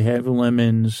mix, say, have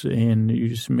lemons, and you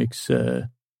just mix, we'll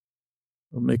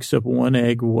mix up one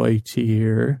egg white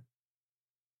here.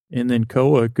 And then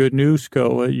Koa, good news,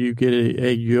 Koa, you get an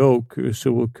egg yolk,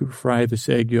 so we'll fry this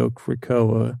egg yolk for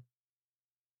Koa.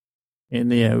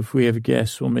 And yeah, if we have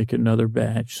guests, we'll make another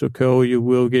batch. So Koa, you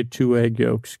will get 2 egg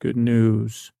yolks, good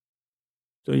news.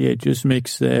 So yeah, just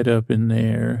mix that up in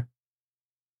there.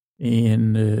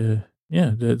 And,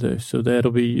 yeah, so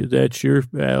that's your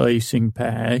icing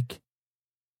pack.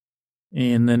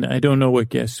 And then I don't know what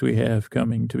guests we have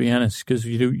coming, to be honest, because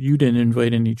you didn't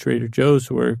invite any Trader Joe's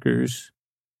workers.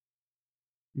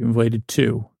 You invited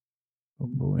 2. Oh,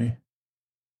 boy.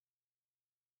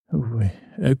 Oh, boy.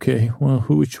 Okay, well,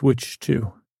 which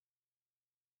 2?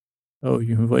 Oh,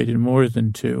 you invited more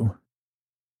than 2.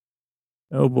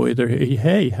 Oh, boy,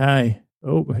 hey, hi.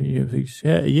 Oh,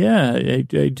 yeah,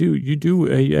 I do. You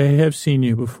do. I have seen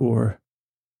you before.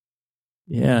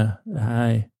 Yeah.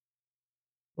 Hi.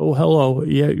 Oh, hello.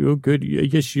 Yeah, you're good. I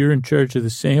guess you're in charge of the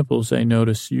samples. I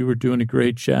noticed you were doing a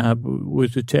great job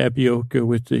with the tapioca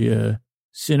with the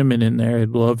cinnamon in there. I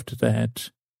loved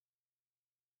that.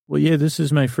 Well, yeah, this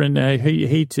is my friend. I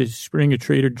hate to spring a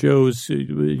Trader Joe's.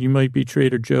 You might be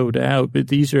Trader Joe'd out, but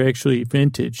these are actually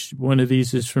vintage. One of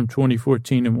these is from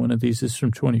 2014 and one of these is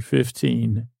from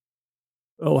 2015.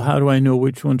 Oh, how do I know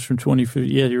which one's from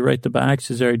 2015? Yeah, you're right. The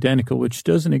boxes are identical, which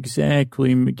doesn't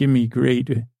exactly give me great,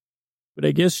 but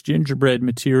I guess gingerbread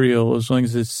material, as long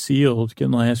as it's sealed,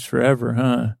 can last forever,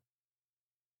 huh?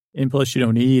 And plus, you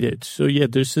don't eat it. So, yeah,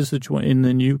 this is the 20. And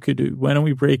then you could, why don't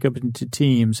we break up into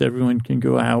teams? Everyone can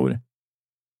go out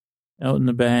in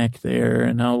the back there,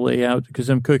 and I'll lay out, because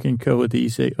I'm cooking Koa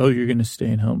these. Oh, you're going to stay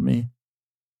and help me.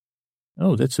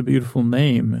 Oh, that's a beautiful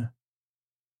name.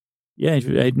 Yeah,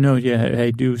 I know. Yeah,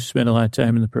 I do spend a lot of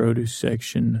time in the produce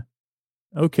section.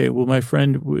 Okay, well, my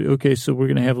friend, okay, so we're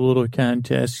going to have a little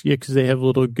contest. Yeah, because they have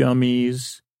little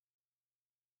gummies.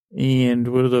 And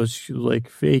what are those, like,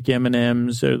 fake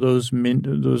M&Ms? Are those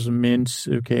mints?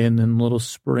 Okay, and then little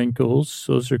sprinkles.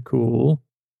 Those are cool.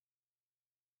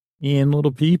 And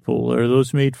little people. Are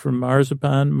those made from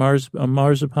marzipan? A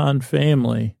marzipan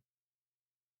family.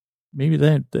 Maybe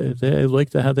that I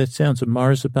like how that sounds, a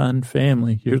marzipan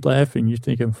family. You're laughing. You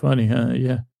think I'm funny, huh?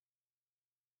 Yeah.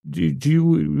 Do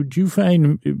you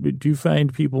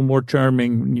find people more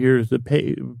charming near the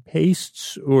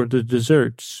pastes or the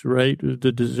desserts, right?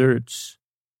 The desserts.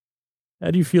 How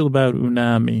do you feel about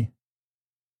unami?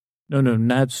 No,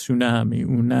 not tsunami.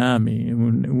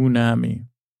 Unami.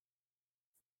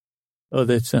 Oh,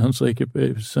 that sounds like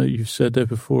you've said that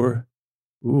before.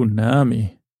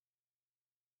 Unami.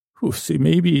 Ooh, see,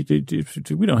 maybe we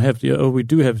don't have we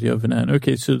do have the oven on.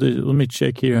 Okay, so let me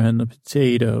check here on the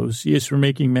potatoes. Yes, we're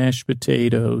making mashed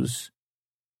potatoes.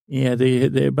 Yeah,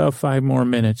 they about 5 more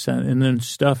minutes. And then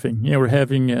stuffing. Yeah, we're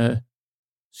having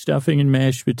stuffing and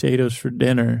mashed potatoes for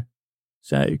dinner.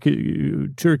 So,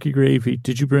 turkey gravy.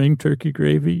 Did you bring turkey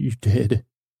gravy? You did.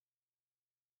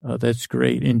 Oh, that's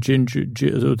great. And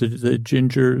the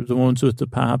ginger, the ones with the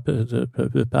pop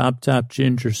top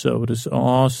ginger soda is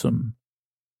awesome.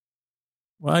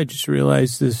 Well, I just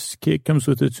realized this kit comes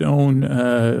with its own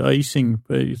icing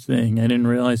thing. I didn't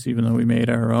realize, even though we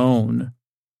made our own.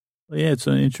 Well, yeah, it's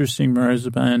an interesting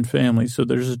marzipan family. So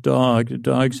there's a dog. The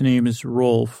dog's name is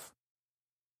Rolf.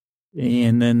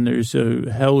 And then there's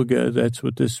a Helga. That's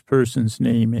what this person's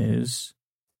name is.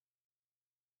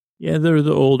 Yeah, they're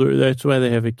the older. That's why they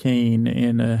have a cane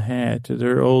and a hat.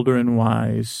 They're older and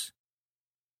wise.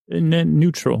 And then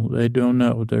neutral. They don't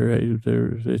know.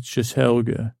 It's just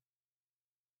Helga.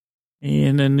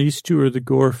 And then these 2 are the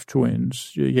Gorf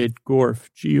twins. You get Gorf,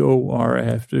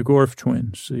 Gorf, the Gorf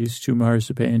twins. These 2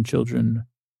 marzipan children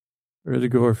are the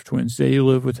Gorf twins. They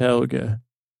live with Helga.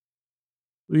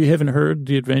 You haven't heard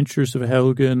the adventures of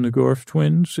Helga and the Gorf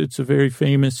twins? It's a very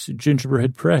famous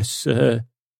gingerbread press.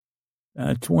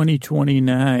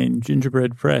 2029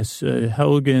 gingerbread press.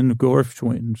 Helga and the Gorf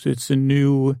twins. It's a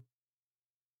new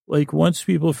like once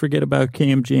people forget about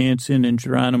Cam Jansen and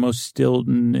Geronimo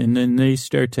Stilton, and then they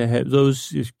start to have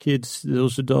those kids,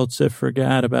 those adults that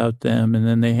forgot about them, and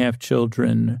then they have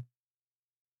children.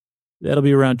 That'll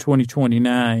be around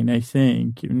 2029, I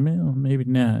think. Well, maybe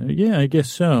not. Yeah, I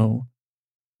guess so.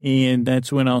 And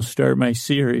that's when I'll start my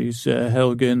series,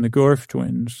 Helga and the Gorf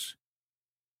Twins.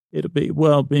 It'll be,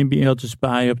 well, maybe I'll just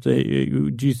buy up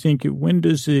the, do you think, when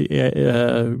does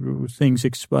the things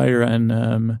expire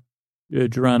on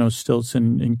Geronimo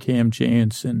Stilton and Cam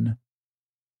Jansen?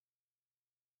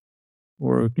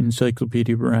 Or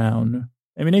Encyclopedia Brown?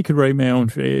 I mean, I could write my own.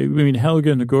 I mean,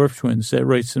 Helga and the Gorf Twins, that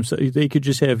writes them. They could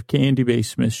just have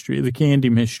candy-based mystery, the candy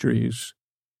mysteries.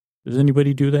 Does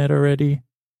anybody do that already?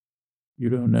 You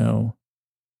don't know.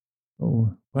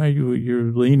 Oh, why are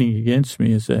you're leaning against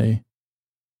me as I...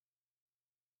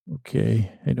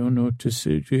 Okay, I don't know what to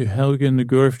say. Helga and the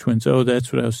Gorf Twins. Oh,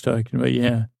 that's what I was talking about.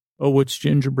 Yeah. Oh, what's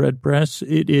Gingerbread Press?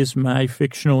 It is my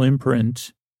fictional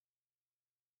imprint.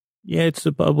 Yeah, it's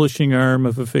the publishing arm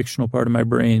of a fictional part of my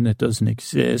brain that doesn't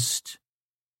exist.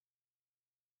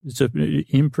 It's an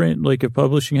imprint, like a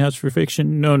publishing house for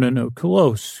fiction? No.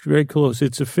 Close, very close.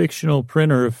 It's a fictional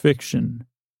printer of fiction.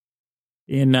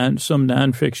 And some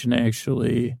nonfiction,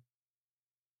 actually.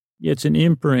 Yeah, it's an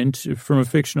imprint from a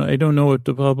fictional, I don't know what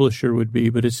the publisher would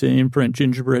be, but it's an imprint,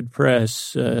 Gingerbread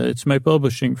Press. It's my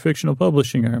fictional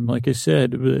publishing arm. Like I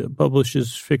said, it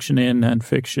publishes fiction and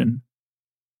nonfiction.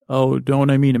 Oh, don't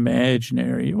I mean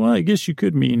imaginary? Well, I guess I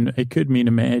could mean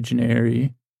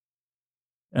imaginary.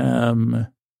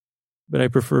 But I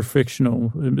prefer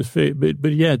fictional.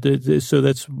 But yeah, so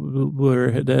that's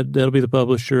where that'll be the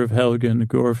publisher of Helga and the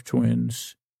Gorf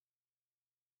Twins.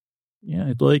 Yeah,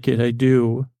 I'd like it. I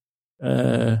do.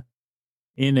 And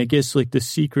I guess like the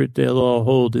secret they'll all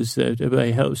hold is that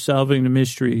by solving the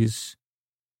mysteries,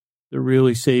 they're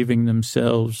really saving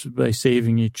themselves by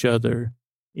saving each other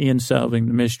and solving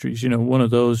the mysteries. You know, one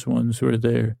of those ones where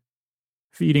they're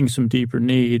feeding some deeper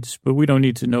needs, but we don't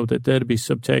need to know that. That'd be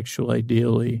subtextual,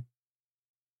 ideally.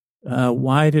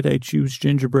 Why did I choose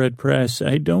Gingerbread Press?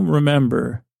 I don't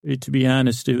remember. To be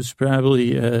honest, it was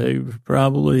probably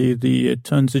the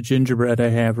tons of gingerbread I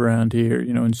have around here,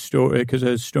 you know, in store, because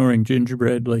I was storing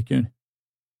gingerbread. Like, how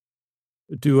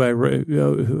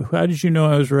did you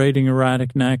know I was writing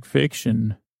erotic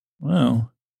nonfiction?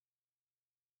 Well,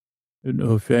 I don't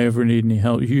know if I ever need any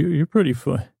help. You're pretty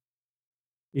fun.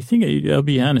 I think I'll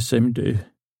be honest. You're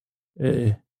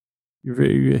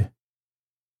very,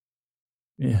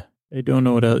 yeah. I don't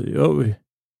know what else. Oh,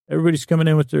 everybody's coming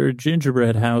in with their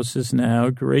gingerbread houses now.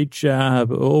 Great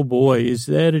job. Oh boy, is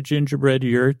that a gingerbread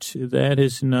yurt? That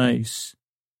is nice.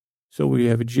 So we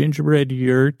have a gingerbread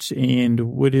yurt, and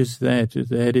what is that?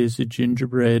 That is a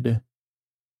gingerbread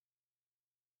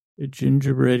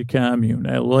commune.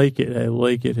 I like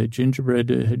it. A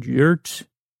gingerbread yurt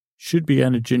should be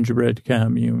on a gingerbread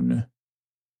commune.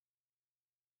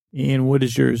 And what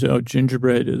is yours? Oh,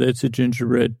 gingerbread. That's a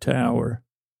gingerbread tower.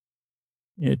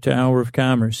 Yeah, Tower of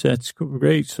Commerce. That's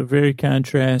great. So very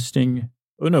contrasting.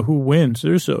 Oh no, who wins?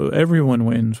 Everyone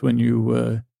wins when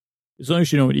you, as long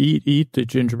as you don't eat the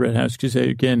gingerbread house, because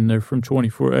again, they're from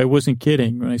 24. I wasn't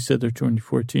kidding when I said they're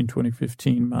 2014,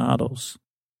 2015 models.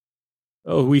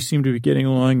 Oh, we seem to be getting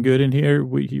along good in here.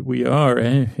 We are.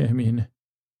 I mean,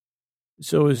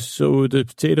 so the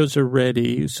potatoes are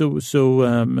ready. So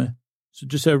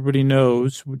just so everybody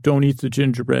knows, don't eat the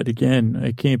gingerbread again.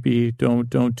 I can't be. Don't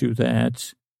do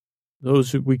that.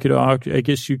 Those we could. I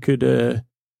guess you could.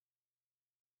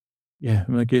 Yeah,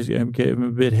 I guess I'm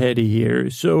a bit heady here.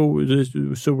 So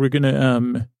we're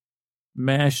gonna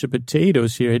mash the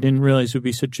potatoes here. I didn't realize it would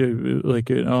be such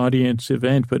an audience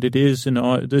event, but it is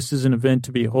this is an event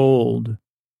to behold.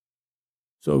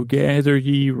 So gather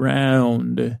ye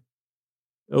round.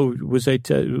 Oh, was I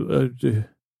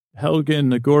Helga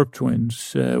and the Gorp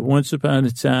Twins. Once upon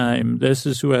a time, this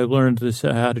is who I learned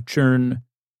how to churn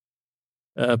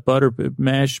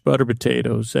mashed butter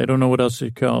potatoes. I don't know what else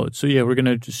to call it. So yeah, we're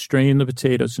gonna just strain the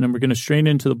potatoes, and then we're gonna strain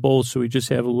into the bowl so we just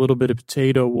have a little bit of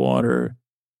potato water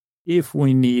if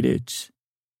we need it.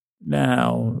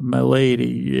 Now, my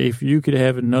lady, if you could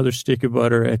have another stick of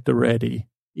butter at the ready,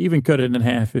 even cut it in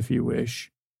half if you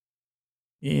wish.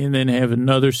 And then have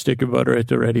another stick of butter at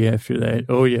the ready after that.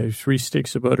 Oh, yeah, 3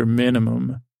 sticks of butter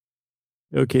minimum.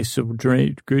 Okay, so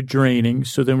good draining.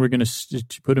 So then we're going to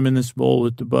put them in this bowl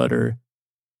with the butter.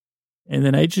 And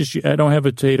then I don't have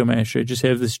a potato masher. I just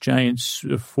have this giant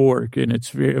fork, and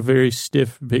it's a very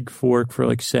stiff, big fork for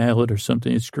like salad or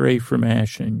something. It's great for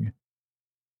mashing.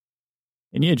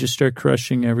 And yeah, just start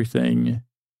crushing everything.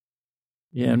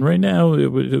 Yeah, and right now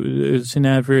it's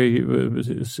not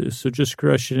very, so just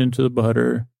crush it into the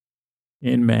butter.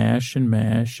 and mash and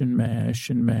mash and mash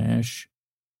and mash.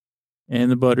 And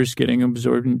the butter's getting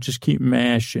absorbed, and just keep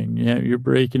mashing. Yeah, you're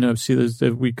breaking up. See,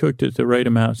 we cooked it the right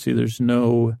amount. See, there's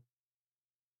no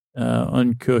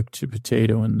uncooked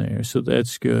potato in there, so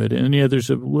that's good. And yeah, there's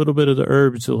a little bit of the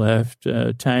herbs left,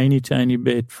 tiny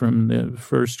bit from the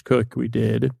first cook we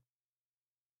did.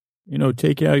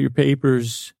 Take out your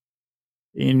papers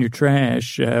in your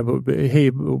trash.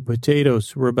 Hey,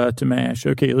 potatoes, we're about to mash.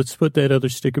 Okay, let's put that other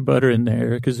stick of butter in there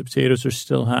because the potatoes are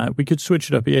still hot. We could switch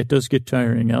it up. Yeah, it does get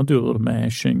tiring. I'll do a little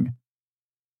mashing.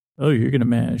 Oh, you're going to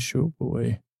mash. Oh,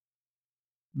 boy.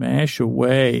 Mash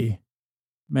away.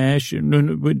 Mash.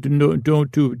 No,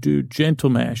 don't do gentle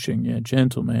mashing. Yeah,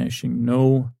 gentle mashing.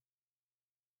 No.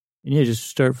 And yeah, just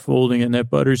start folding, and that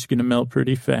butter's going to melt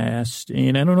pretty fast.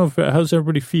 And I don't know how's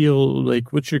everybody feel?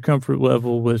 Like, what's your comfort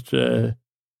level with,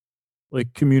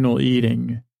 like communal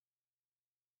eating?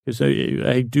 Because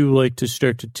I do like to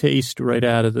start to taste right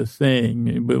out of the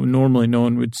thing, but normally no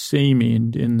one would see me,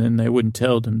 and then I wouldn't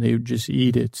tell them. They would just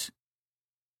eat it.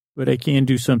 But I can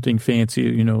do something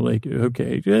fancy, like,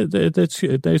 okay,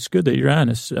 that's good that you're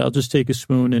honest. I'll just take a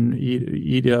spoon and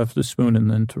eat it off the spoon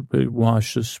and then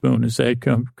wash the spoon. Is that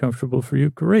comfortable for you?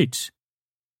 Great.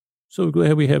 So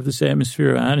glad we have this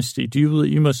atmosphere of honesty.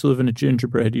 You must live in a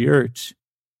gingerbread yurt.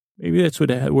 Maybe that's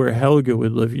where Helga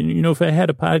would live. If I had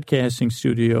a podcasting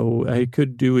studio, I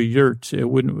could do a yurt.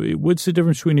 What's the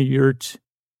difference between a yurt?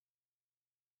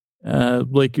 I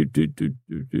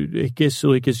guess,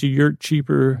 is a yurt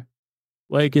cheaper?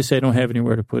 Well, I guess I don't have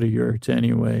anywhere to put a yurt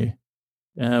anyway.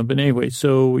 But anyway,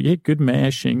 so yeah, good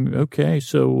mashing. Okay,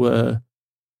 so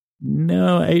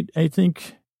no, I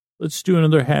think let's do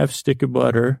another half stick of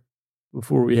butter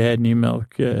before we add any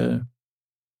milk. Yeah,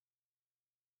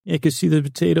 because see, the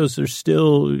potatoes are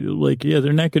still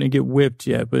they're not going to get whipped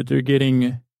yet, but they're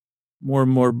getting more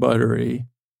and more buttery.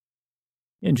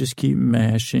 And just keep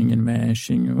mashing and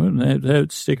mashing.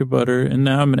 That stick of butter. And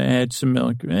now I'm going to add some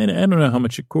milk. And I don't know how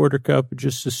much, a quarter cup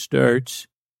just to start.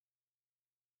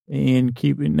 And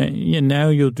keep it. Now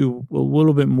you'll do a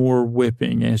little bit more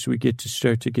whipping as we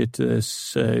start to get to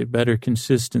this better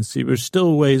consistency. We're still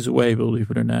a ways away,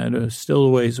 believe it or not. Still a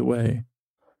ways away.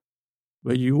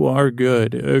 But you are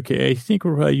good. Okay, I think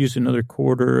we'll probably use another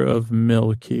quarter of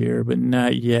milk here, but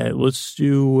not yet.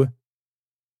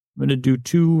 I'm going to do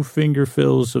 2 finger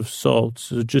fills of salt,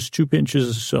 so just 2 pinches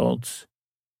of salt.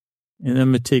 And then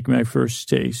I'm going to take my first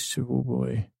taste. Oh,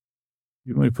 boy.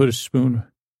 You want to put a spoon?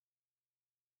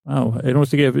 Wow, I don't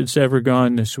think it's ever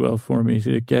gone this well for me.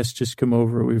 The guests just come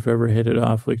over. We've ever hit it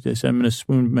off like this. I'm going to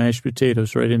spoon mashed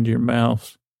potatoes right into your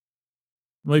mouth.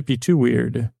 Might be too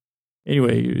weird.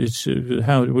 Anyway,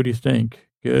 what do you think?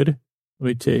 Good? Let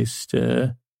me taste.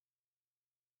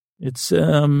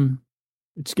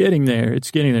 It's getting there. It's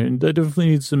getting there. And that definitely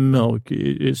needs some milk.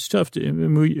 It's tough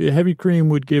heavy cream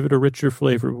would give it a richer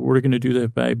flavor, but we're going to do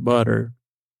that by butter.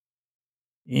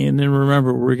 And then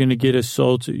remember, we're going to get a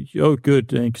salty. Oh, good.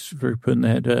 Thanks for putting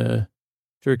that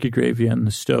turkey gravy on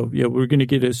the stove. Yeah, we're going to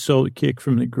get a salt kick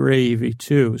from the gravy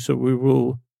too. So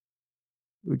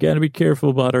we got to be careful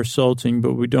about our salting,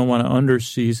 but we don't want to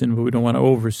under-season, but we don't want to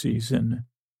over-season.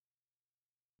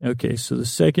 Okay, so the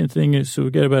second thing is, so we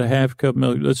got about a half cup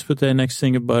milk. Let's put that next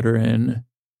thing of butter in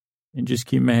and just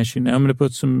keep mashing. Now I'm going to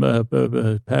put some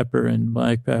pepper and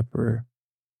black pepper.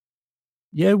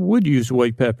 Yeah, I would use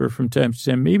white pepper from time to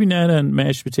time. Maybe not on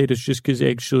mashed potatoes, just because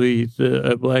actually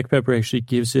the black pepper actually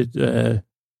gives it, a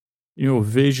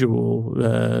visual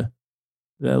that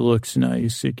looks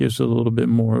nice. It gives a little bit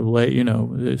more light,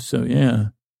 so yeah.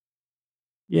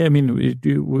 Yeah, I mean,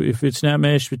 if it's not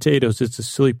mashed potatoes, it's a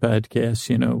silly podcast.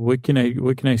 What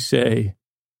can I say?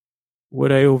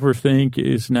 What I overthink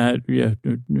is not. Yeah,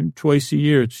 twice a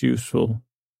year it's useful,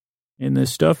 and the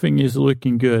stuffing is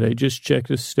looking good. I just checked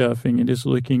the stuffing; it is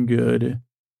looking good.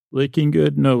 Looking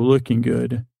good? No, looking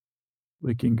good.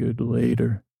 Looking good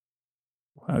later.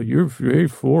 Wow, you're very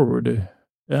forward.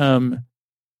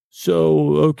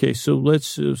 So okay, so let's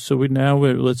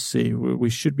see. We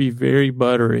should be very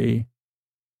buttery.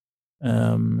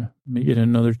 Let me get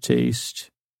another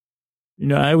taste.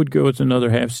 I would go with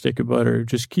another half stick of butter.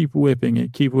 Just keep whipping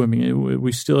it.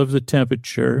 We still have the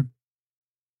temperature.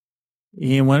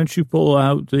 And why don't you pull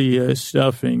out the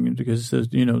stuffing, because,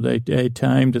 they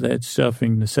timed that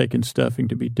stuffing, the second stuffing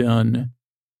to be done.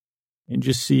 And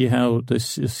just see how the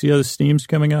steam's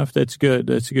coming off? That's good.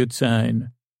 That's a good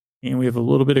sign. And we have a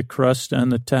little bit of crust on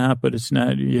the top, but it's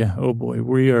not, oh boy,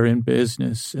 we are in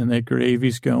business. And that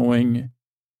gravy's going.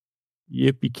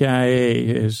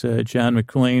 Yippee-ki-yay, as John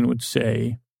McClane would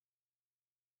say.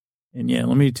 And yeah,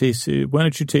 let me taste it. Why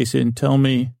don't you taste it and tell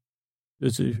me,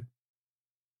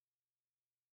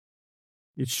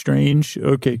 It's strange.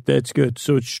 Okay, that's good.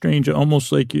 So it's strange,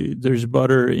 almost like there's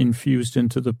butter infused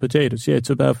into the potatoes. Yeah,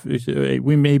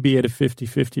 we may be at a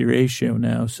 50-50 ratio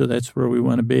now, so that's where we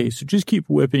want to be. So just keep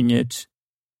whipping it,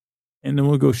 and then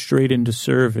we'll go straight into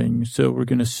serving. So we're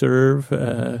going to serve,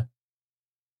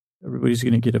 everybody's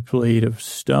going to get a plate of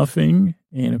stuffing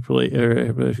and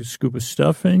a scoop of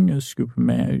stuffing, a scoop of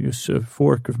mash, a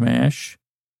fork of mash.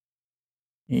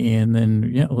 And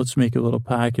then, yeah, let's make a little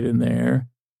pocket in there.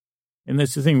 And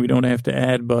that's the thing, we don't have to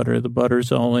add butter. The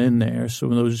butter's all in there. So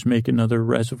we'll just make another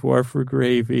reservoir for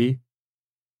gravy.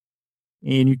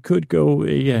 And you could go,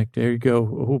 yeah, there you go.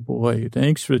 Oh, boy.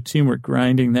 Thanks for the teamwork,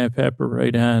 grinding that pepper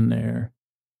right on there.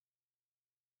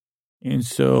 And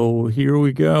so here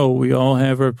we go. We all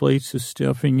have our plates of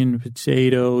stuffing and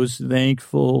potatoes.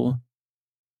 Thankful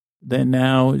that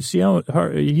now, see how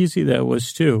easy that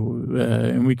was, too.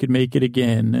 And we could make it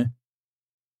again.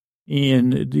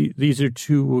 And these are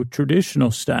two traditional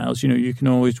styles. You know, you can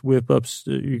always whip up,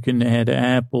 you can add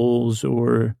apples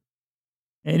or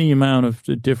any amount of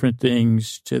the different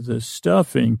things to the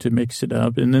stuffing to mix it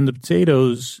up. And then the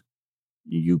potatoes,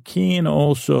 you can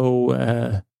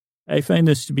also, I find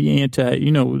this to be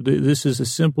this is a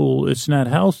simple, it's not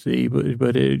healthy, but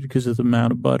because of the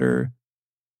amount of butter.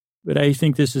 But I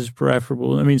think this is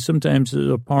preferable. I mean, sometimes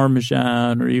a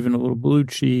Parmesan or even a little blue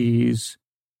cheese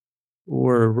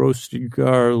or roasted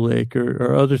garlic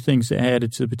or other things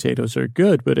added to the potatoes are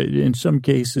good. But in some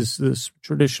cases, this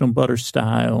traditional butter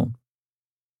style,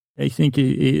 I think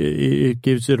it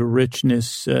gives it a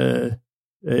richness and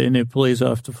it plays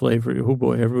off the flavor. Oh,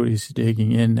 boy, everybody's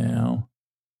digging in now.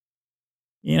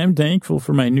 And I'm thankful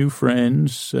for my new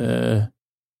friends.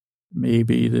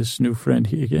 Maybe this new friend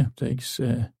here. Yeah, thanks.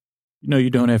 You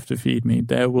don't have to feed me.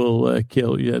 That will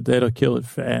kill you. That'll kill it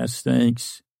fast.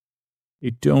 Thanks. I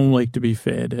don't like to be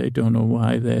fed. I don't know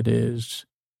why that is.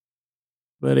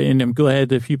 And I'm glad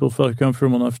that people felt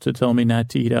comfortable enough to tell me not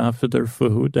to eat off of their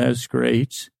food. That's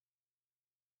great.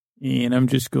 And I'm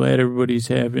just glad everybody's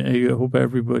I hope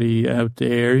everybody out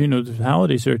there, the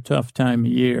holidays are a tough time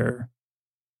of year.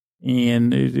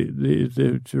 And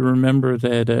to remember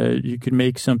that you can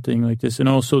make something like this. And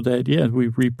also that, yeah, we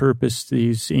repurposed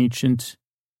these ancient,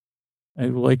 I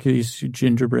like these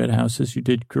gingerbread houses. You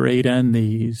did great on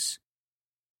these.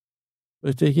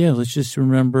 But yeah, let's just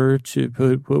remember to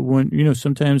put one,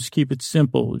 sometimes keep it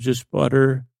simple. Just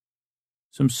butter,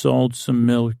 some salt, some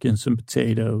milk, and some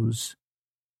potatoes.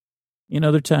 And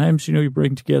other times, you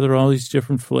bring together all these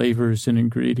different flavors and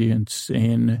ingredients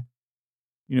and,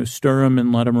 stir them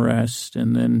and let them rest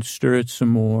and then stir it some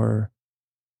more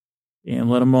and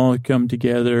let them all come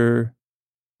together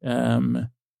and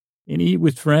eat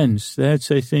with friends.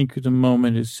 That's, I think, the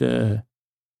moment is, so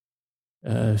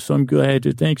I'm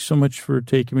glad. Thanks so much for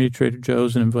taking me to Trader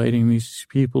Joe's and inviting these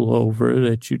people over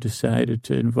that you decided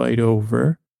to invite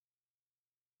over.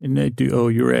 And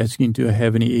you were asking, do I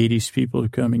have any 80s people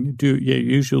coming? Yeah,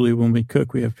 usually when we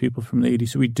cook, we have people from the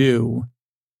 80s. We do.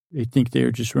 They think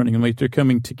they're just running late. They're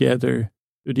coming together.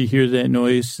 Do you hear that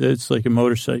noise? That's like a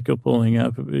motorcycle pulling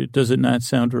up. Does it not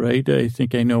sound right? I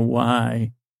think I know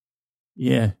why.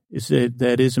 Yeah,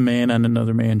 that is a man on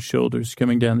another man's shoulders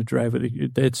coming down the driveway.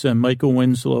 That's Michael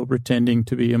Winslow pretending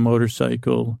to be a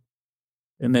motorcycle.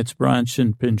 And that's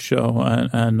Bronson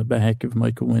Pinchot on the back of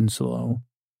Michael Winslow.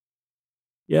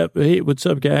 Yep. Hey, what's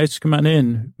up, guys? Come on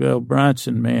in. Well,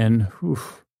 Bronson, man. Whew.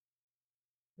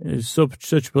 It's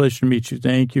such a pleasure to meet you.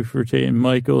 Thank you for taking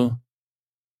Michael.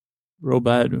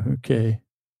 Robot. Okay.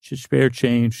 Just spare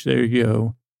change. There you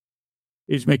go.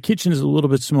 My kitchen is a little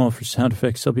bit small for sound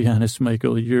effects. I'll be honest,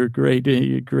 Michael. You're great.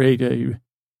 You're great.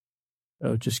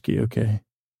 Just okay.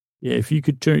 Yeah. If you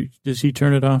could does he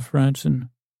turn it off,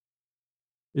 Bronson?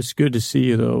 It's good to see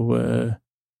you, though.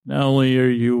 Not only are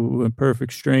you a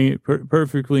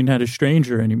perfectly not a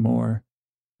stranger anymore,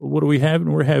 but what are we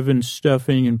having? We're having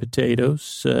stuffing and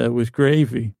potatoes with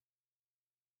gravy.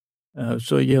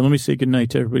 So, yeah, let me say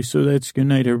goodnight to everybody. So that's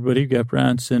goodnight, everybody. We got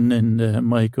Bronson and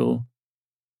Michael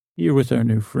here with our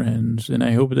new friends. And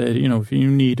I hope that, if you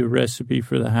need a recipe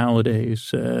for the holidays,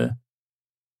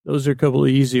 those are a couple of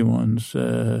easy ones.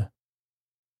 And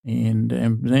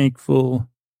I'm thankful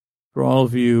for all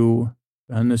of you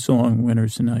on this long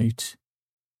winter's night.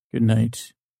 Good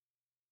night.